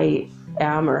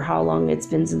am, or how long it's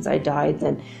been since I died,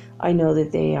 then I know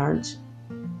that they aren't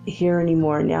here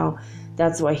anymore. Now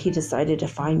that's why he decided to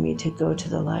find me, to go to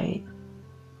the light.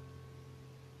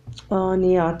 Oh,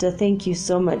 Nyata, thank you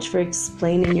so much for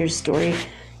explaining your story.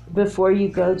 Before you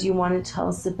go, do you want to tell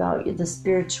us about the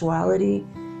spirituality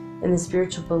and the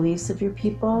spiritual beliefs of your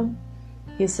people?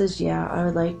 He says, yeah, I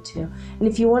would like to. And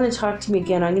if you want to talk to me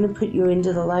again, I'm going to put you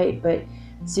into the light, but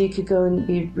so you could go and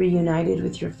be reunited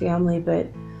with your family, but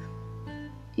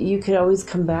you could always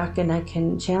come back and I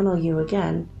can channel you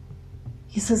again.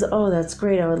 He says, oh, that's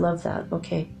great. I would love that.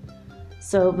 Okay.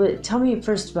 So, but tell me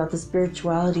first about the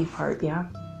spirituality part, yeah?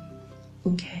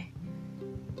 Okay.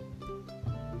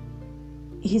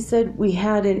 He said we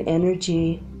had an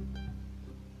energy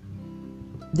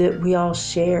that we all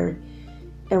shared,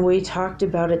 and we talked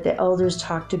about it. The elders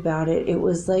talked about it. It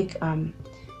was like,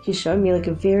 he showed me like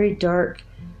a very dark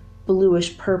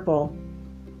bluish purple,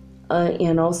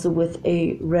 and also with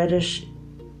a reddish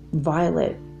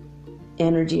violet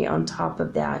energy on top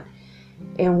of that.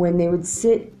 And when they would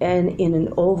sit in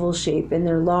an oval shape in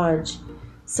their lodge,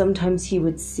 sometimes he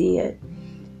would see it,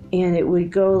 and it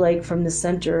would go like from the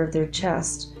center of their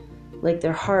chest, like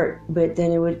their heart, but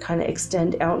then it would kind of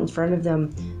extend out in front of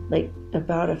them like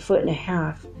about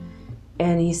 1.5 feet.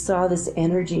 And he saw this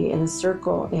energy in a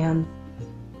circle, and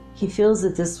he feels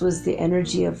that this was the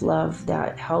energy of love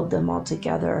that held them all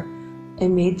together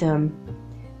and made them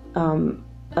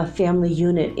a family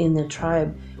unit in the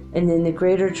tribe. And in the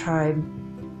greater tribe,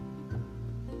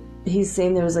 he's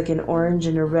saying there was like an orange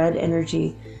and a red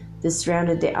energy that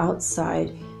surrounded the outside,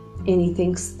 and he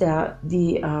thinks that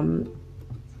the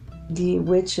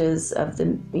witches of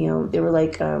the, they were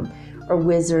like or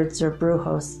wizards or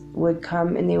brujos would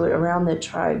come, and they would around the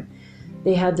tribe.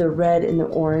 They had the red and the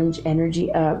orange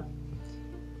energy up.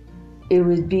 It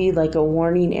would be like a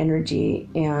warning energy,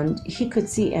 and he could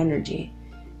see energy,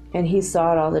 and he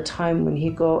saw it all the time when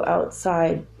he'd go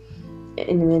outside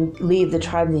and then leave the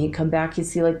tribe, and then he'd come back. He'd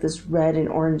see like this red and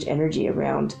orange energy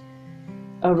around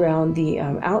the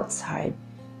outside.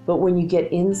 But when you get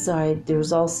inside,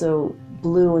 there's also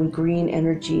blue and green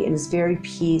energy, and it's very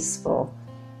peaceful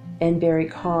and very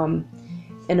calm.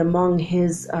 And among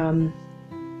his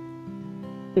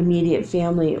immediate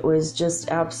family, it was just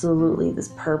absolutely this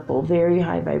purple, very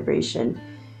high vibration.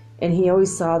 And he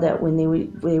always saw that when they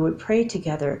would pray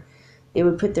together, they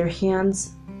would put their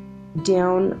hands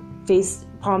down,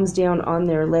 palms down on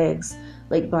their legs,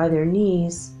 like by their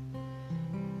knees,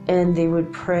 and they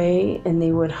would pray and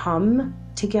they would hum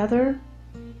together.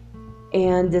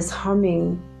 And this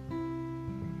humming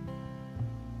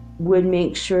would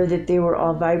make sure that they were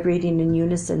all vibrating in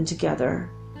unison together.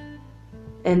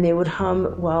 And they would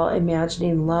hum while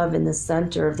imagining love in the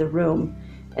center of the room,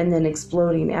 and then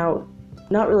exploding out.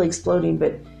 Not really exploding,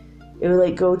 but it would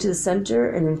like go to the center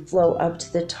and then flow up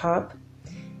to the top.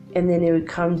 And then it would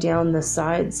come down the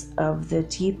sides of the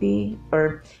teepee.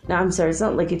 It's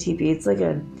not like a teepee. It's like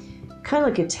a kind of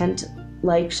like a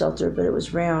tent-like shelter, but it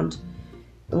was round.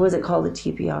 It wasn't called a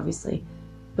teepee, obviously.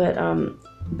 But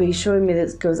he showed me that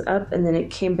it goes up, and then it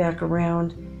came back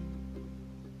around.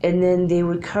 And then they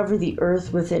would cover the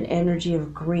earth with an energy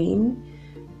of green,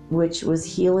 which was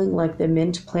healing, like the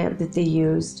mint plant that they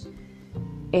used.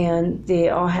 And they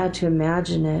all had to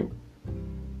imagine it.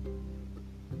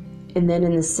 And then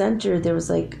in the center, there was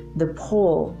like the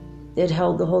pole that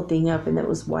held the whole thing up, and that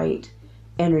was white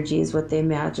energy is what they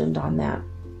imagined on that.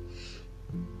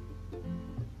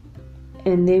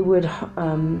 And they would,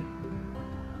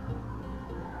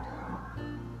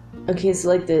 so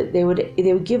like they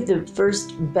would give the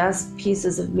first best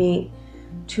pieces of meat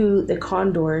to the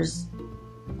condors,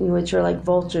 which are like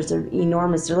vultures. They're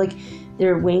enormous.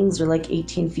 Their wings are like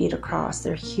 18 feet across.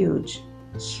 They're huge,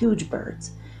 huge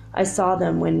birds. I saw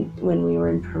them when we were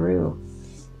in Peru,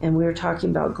 and we were talking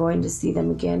about going to see them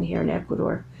again here in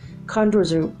Ecuador.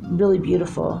 Condors are really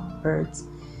beautiful birds.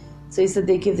 So he said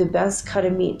they give the best cut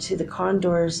of meat to the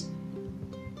condors.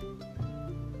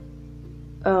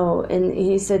 Oh, and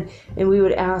he said, and we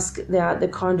would ask that the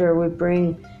condor would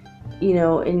bring,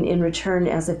 in return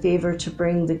as a favor, to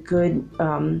bring the good,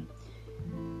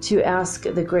 to ask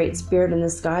the Great Spirit in the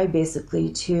sky, basically,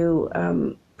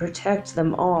 to protect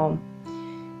them all.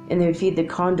 And they would feed the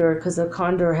condor, because the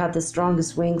condor had the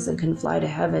strongest wings and can fly to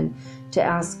heaven, to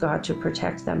ask God to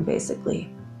protect them, basically.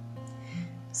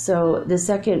 So the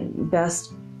second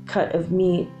best cut of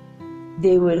meat,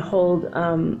 they would hold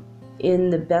in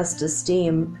the best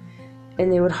esteem,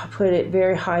 and they would put it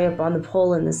very high up on the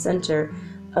pole in the center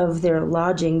of their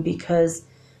lodging, because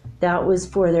that was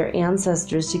for their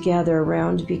ancestors to gather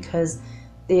around, because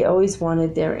they always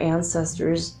wanted their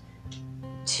ancestors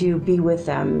to be with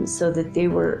them, so that they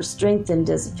were strengthened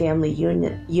as a family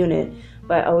unit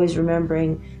by always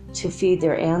remembering to feed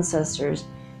their ancestors.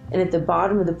 And at the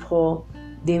bottom of the pole,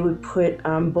 they would put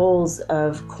bowls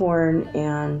of corn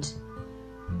and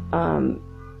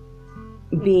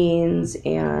beans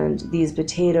and these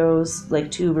potatoes, like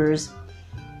tubers,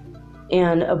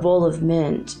 and a bowl of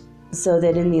mint, so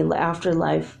that in the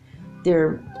afterlife,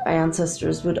 their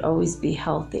ancestors would always be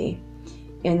healthy.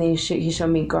 And he showed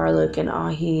me garlic and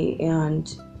ahi and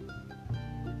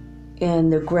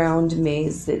the ground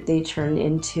maize that they turn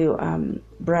into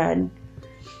bread.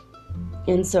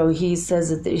 And so he says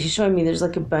that he's showing me there's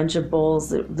like a bunch of bowls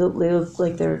that they look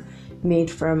like they're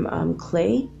made from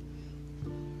clay.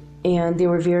 And they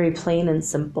were very plain and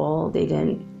simple. They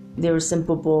were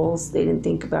simple bowls. They didn't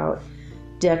think about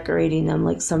decorating them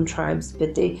like some tribes,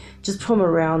 but they just put them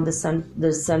around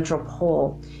the central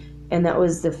pole. And that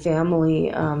was the family,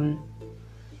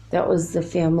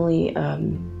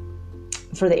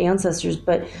 for the ancestors.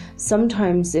 But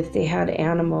sometimes if they had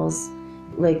animals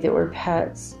like that were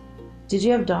pets, did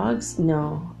you have dogs?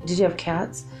 No. Did you have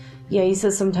cats? Yeah, he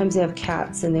says sometimes they have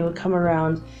cats, and they would come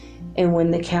around, and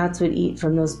when the cats would eat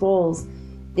from those bowls,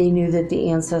 they knew that the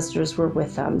ancestors were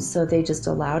with them, so they just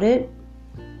allowed it.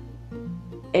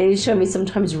 And he showed me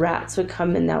sometimes rats would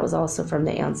come, and that was also from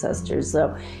the ancestors.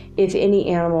 So if any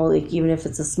animal, like even if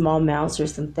it's a small mouse or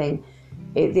something,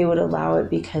 they would allow it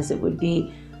because it would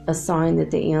be a sign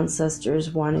that the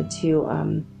ancestors wanted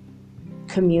to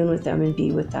commune with them and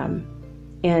be with them.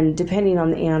 And depending on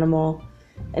the animal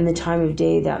and the time of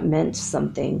day, that meant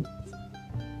something.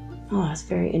 Oh, it's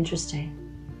very interesting.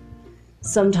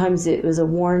 Sometimes it was a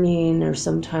warning, or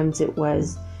sometimes it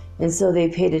was, and so they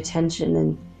paid attention.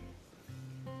 And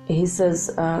he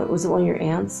says, was it one of your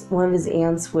aunts? One of his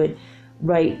aunts would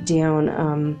write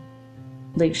down,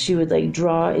 like she would like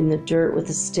draw in the dirt with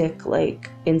a stick, like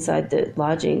inside the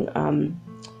lodging.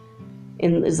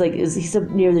 And it's like, he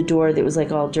said near the door that was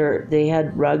like all dirt. They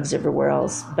had rugs everywhere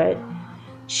else, but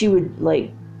she would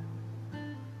like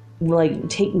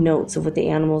take notes of what the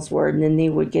animals were, and then they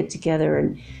would get together,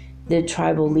 and the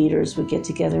tribal leaders would get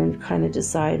together and kind of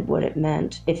decide what it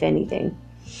meant, if anything.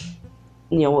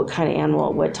 You know, what kind of animal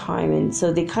at what time. And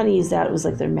so they kind of used that. It was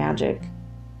like their magic.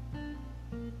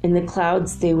 In the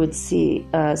clouds, they would see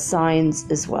signs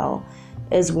as well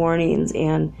as warnings.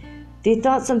 And they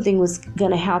thought something was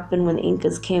going to happen when the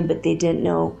Incas came, but they didn't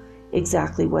know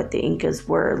exactly what the Incas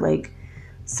were. Like,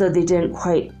 so they didn't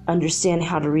quite understand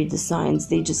how to read the signs.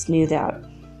 They just knew that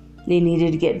they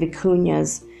needed to get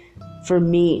vicuñas for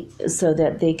meat so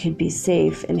that they could be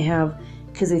safe and have,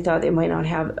 because they thought they might not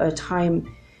have a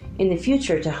time in the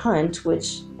future to hunt,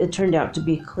 which it turned out to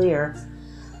be clear.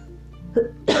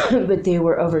 But they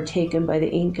were overtaken by the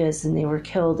Incas and they were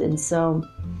killed, and so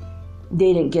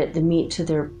they didn't get the meat to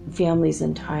their families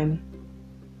in time.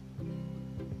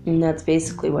 And that's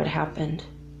basically what happened.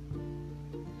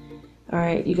 All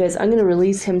right, you guys, I'm going to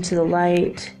release him to the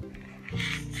light.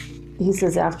 He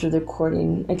says after the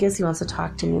recording. I guess he wants to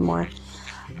talk to me more.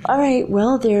 All right,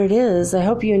 well, there it is. I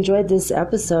hope you enjoyed this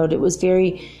episode. It was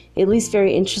very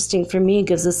interesting for me. It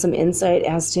gives us some insight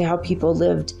as to how people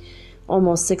lived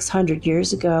almost 600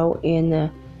 years ago in the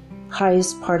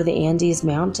highest part of the Andes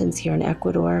Mountains here in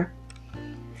Ecuador.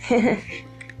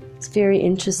 It's very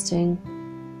interesting.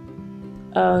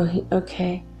 Oh,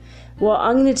 okay. Well,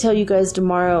 I'm going to tell you guys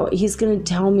tomorrow. He's going to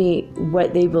tell me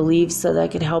what they believe so that I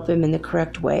could help him in the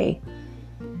correct way.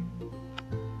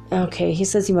 Okay, he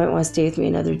says he might want to stay with me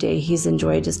another day. He's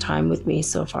enjoyed his time with me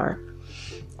so far.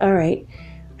 All right.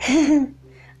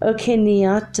 Okay,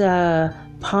 Niata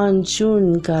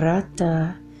Panchun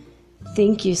Garata.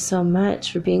 Thank you so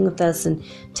much for being with us and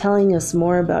telling us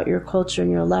more about your culture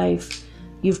and your life.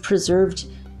 You've preserved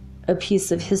a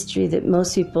piece of history that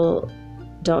most people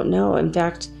don't know. In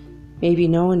fact, maybe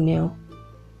no one knew.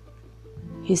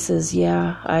 He says,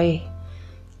 yeah,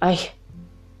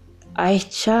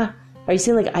 Aicha. Are you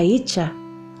saying like Aicha?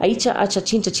 Aicha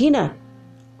Acha China.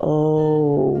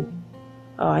 Oh,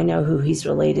 I know who he's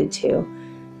related to.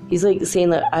 He's like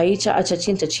saying that Aicha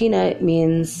Acha China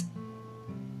means,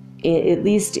 at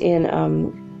least in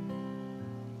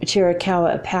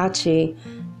Chiricahua Apache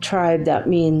tribe, that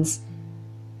means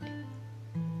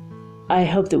I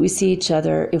hope that we see each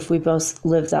other if we both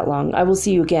live that long. I will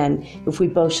see you again if we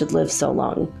both should live so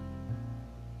long.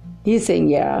 He's saying,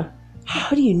 yeah.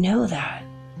 How do you know that?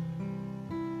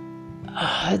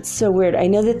 Oh, it's so weird. I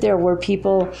know that there were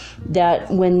people that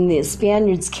when the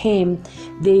Spaniards came,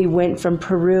 they went from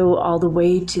Peru all the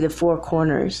way to the Four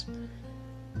Corners.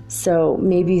 So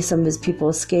maybe some of his people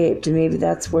escaped, and maybe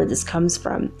that's where this comes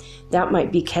from. That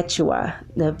might be Quechua,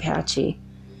 the Apache.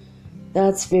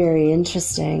 That's very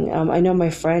interesting. I know my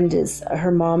friend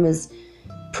her mom is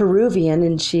Peruvian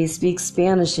and she speaks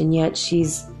Spanish, and yet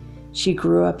she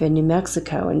grew up in New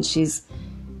Mexico, and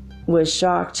was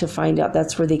shocked to find out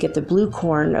that's where they get the blue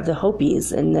corn of the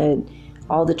Hopis and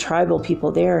all the tribal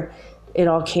people there. It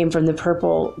all came from the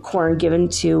purple corn given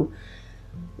to,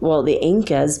 well, the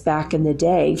Incas back in the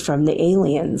day from the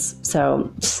aliens.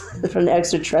 So from the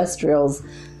extraterrestrials.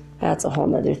 That's a whole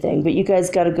nother thing. But you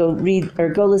guys got to go read or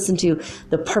go listen to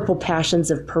The Purple Passions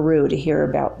of Peru to hear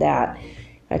about that.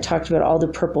 I talked about all the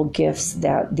purple gifts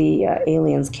that the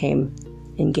aliens came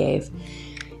and gave.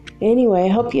 Anyway, I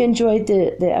hope you enjoyed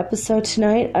the episode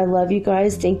tonight. I love you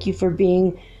guys. Thank you for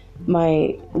being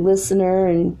my listener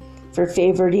and for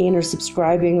favoriting or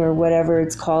subscribing or whatever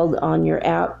it's called on your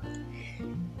app.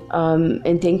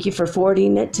 And thank you for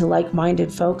forwarding it to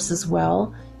like-minded folks as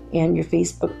well, and your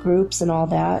Facebook groups and all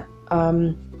that.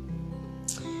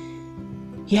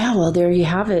 Yeah, well, there you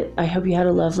have it. I hope you had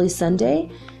a lovely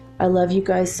Sunday. I love you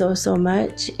guys so, so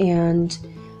much, and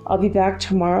I'll be back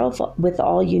tomorrow with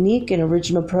all unique and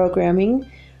original programming.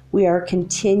 We are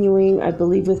continuing, I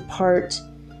believe, with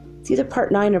it's either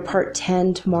part 9 or part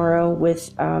 10 tomorrow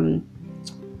with, The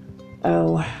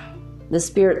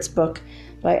Spirits Book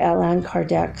by Allan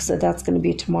Kardec. So that's going to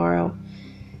be tomorrow.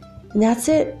 And that's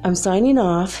it. I'm signing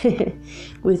off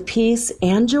with peace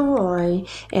and joy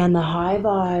and the high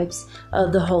vibes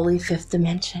of the Holy Fifth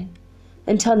Dimension.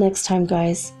 Until next time,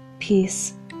 guys,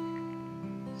 peace.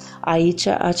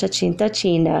 Aicha Acha Chinta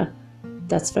China.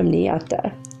 That's from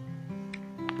Nyata.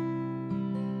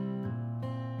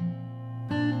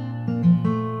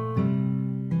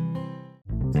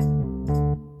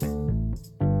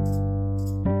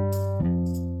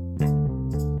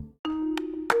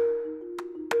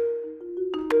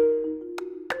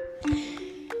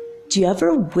 Do you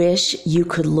ever wish you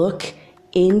could look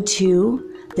into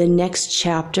the next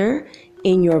chapter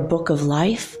in your book of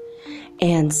life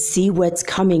and see what's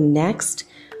coming next?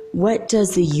 What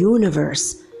does the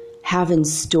universe have in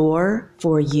store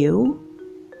for you?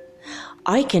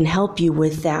 I can help you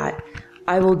with that.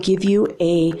 I will give you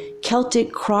a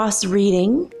Celtic cross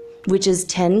reading, which is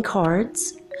 10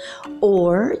 cards,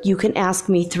 or you can ask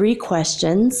me 3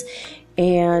 questions,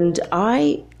 and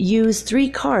I use 3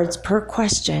 cards per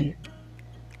question.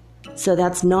 So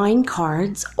that's 9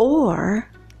 cards, or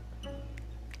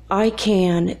I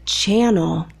can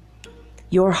channel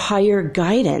your higher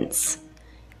guidance,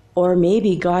 or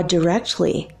maybe God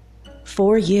directly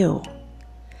for you.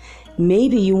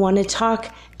 Maybe you want to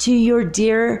talk to your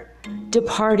dear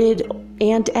departed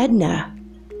Aunt Edna,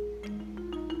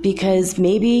 because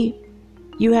maybe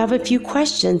you have a few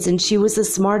questions and she was the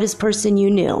smartest person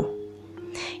you knew.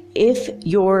 If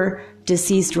your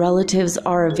deceased relatives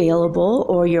are available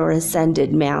or your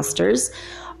ascended masters,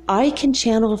 I can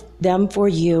channel them for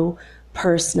you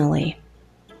personally.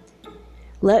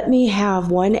 Let me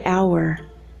have 1 hour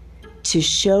to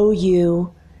show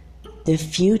you the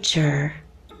future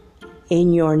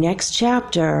in your next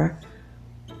chapter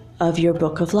of your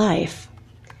book of life.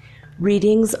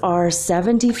 Readings are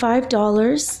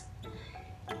 $75,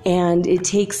 and it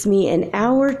takes me an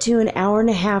hour to an hour and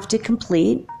a half to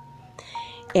complete.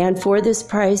 And for this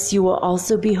price, you will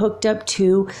also be hooked up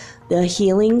to the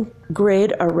healing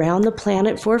grid around the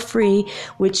planet for free,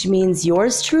 which means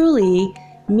yours truly,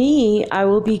 me, I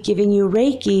will be giving you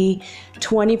Reiki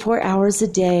 24 hours a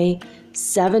day,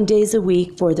 7 days a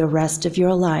week for the rest of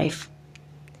your life.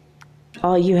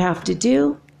 All you have to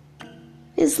do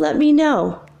is let me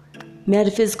know.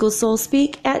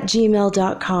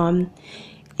 metaphysicalsoulspeak@gmail.com,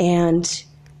 and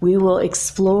we will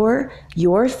explore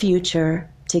your future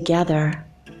together.